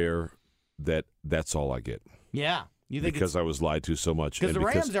unfair that that's all I get. Yeah. You think because I was lied to so much. Because the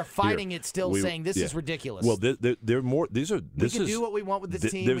Rams are fighting it still, saying this is ridiculous. Well, they're more. We can do what we want with this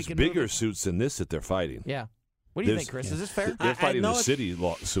team. There's bigger suits than this that they're fighting. Yeah. What do you think, Chris? Is this fair? They're fighting the city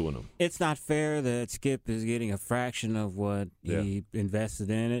suing them. It's not fair that Skip is getting a fraction of what he invested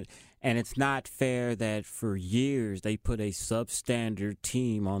in it. And it's not fair that for years they put a substandard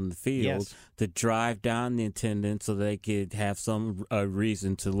team on the field to drive down the attendance so they could have some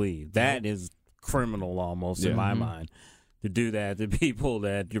reason to leave. That is criminal almost in my mind. To do that to people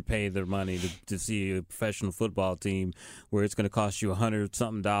that you're paying their money to see a professional football team, where it's going to cost you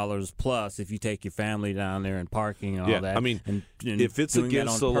 $100-something plus if you take your family down there and parking and all that. I mean, and if it's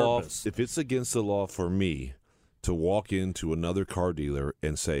against the purpose. law, if it's against the law for me to walk into another car dealer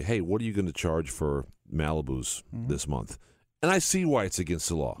and say, "Hey, what are you going to charge for Malibus this month?" And I see why it's against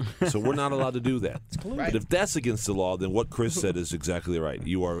the law. So we're not allowed to do that. But if that's against the law, then what Chris said is exactly right.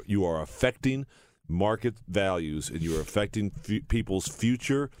 You are affecting market values, and you are affecting people's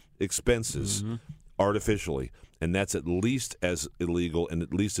future expenses artificially. And that's at least as illegal and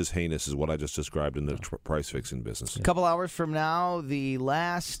at least as heinous as what I just described in the price-fixing business. A couple hours from now, the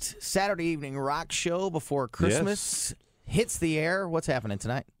last Saturday evening rock show before Christmas hits the air. What's happening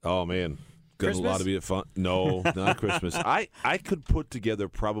tonight? Oh, man. Got a lot to be fun. No, not Christmas. I could put together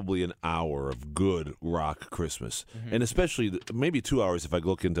probably an hour of good rock Christmas. And especially maybe 2 hours if I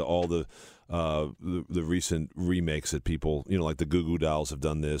look into all the recent remakes that people, like the Goo Goo Dolls have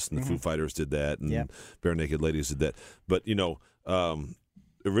done this, and the Foo Fighters did that, and Bare Naked Ladies did that. But,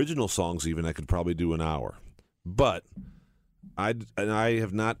 original songs even I could probably do an hour. But I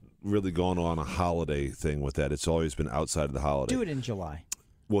have not really gone on a holiday thing with that. It's always been outside of the holiday. Do it in July.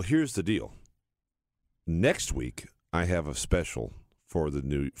 Well, here's the deal. Next week, I have a special for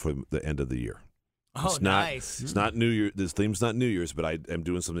the end of the year. Oh, it's nice. It's not New Year. This theme's not New Year's, but I am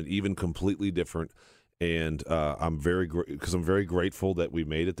doing something even completely different, and I'm very grateful that we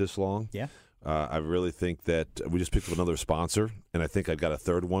made it this long. Yeah. I really think that we just picked up another sponsor, and I think I've got a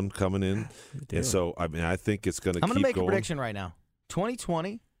third one coming in, and so I think it's going to. I'm going to make a prediction right now.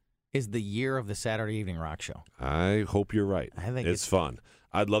 2020 is the year of the Saturday evening rock show. I hope you're right. I think it's fun.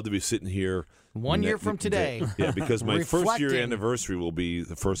 I'd love to be sitting here 1 year from today. Yeah, because my first year anniversary will be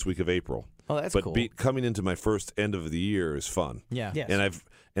the first week of April. Oh, that's cool. But coming into my first end of the year is fun. Yeah. Yes.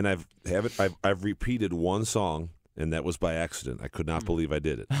 And I've repeated one song, and that was by accident. I could not believe I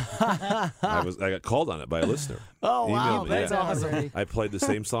did it. I got called on it by a listener. Oh, wow, that's awesome. I played the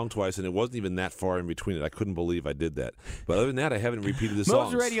same song twice, and it wasn't even that far in between it. I couldn't believe I did that. But other than that, I haven't repeated the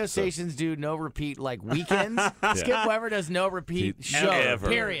song. Most radio stations do no repeat weekends. Skip Weber does no repeat show. Ever,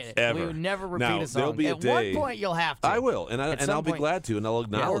 period. Ever. We would never repeat now, a song. There'll be a day, one point, you'll have to. I will, and I'll be glad to, and I'll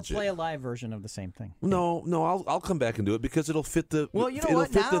acknowledge Or play a live version of the same thing. No, I'll come back and do it because it'll fit the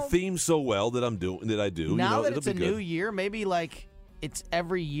the theme so well that I do. Now that it's a new year, maybe it's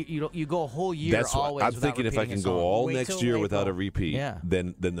every year. You go a whole year. That's always. I'm thinking if I can go all next year without a repeat, yeah.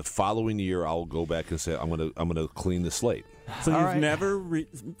 then the following year I'll go back and say I'm gonna clean the slate. So you've never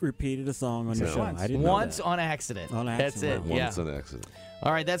repeated a song on your show? Once. I didn't know Once that. on accident. On That's it. Once on accident.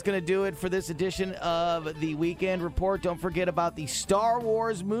 All right, that's going to do it for this edition of the Weekend Report. Don't forget about the Star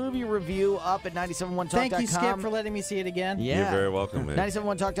Wars movie review up at 971talk.com. Thank you, Skip, for letting me see it again. Yeah. You're very welcome, man.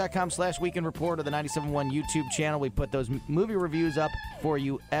 971talk.com/Weekend Report or the 971 YouTube channel. We put those movie reviews up for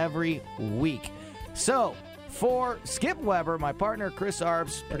you every week. So, for Skip Weber, my partner Chris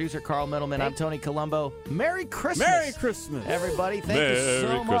Arps, producer Carl Middleman, I'm Tony Colombo. Merry Christmas. Merry Christmas. Everybody, thank you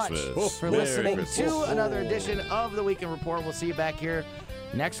so much for listening Christmas. to another edition of the Weekend Report. We'll see you back here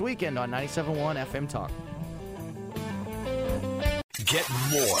next weekend on 97.1 FM Talk. Get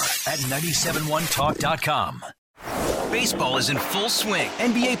more at 971talk.com. Baseball is in full swing.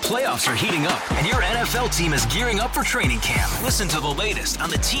 NBA playoffs are heating up, and your NFL team is gearing up for training camp. Listen to the latest on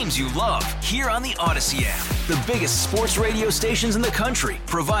the teams you love here on the Odyssey app. The biggest sports radio stations in the country,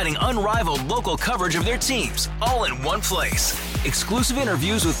 providing unrivaled local coverage of their teams, all in one place. Exclusive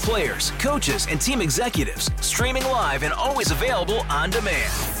interviews with players, coaches, and team executives, streaming live and always available on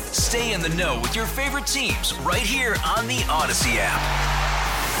demand. Stay in the know with your favorite teams right here on the Odyssey app.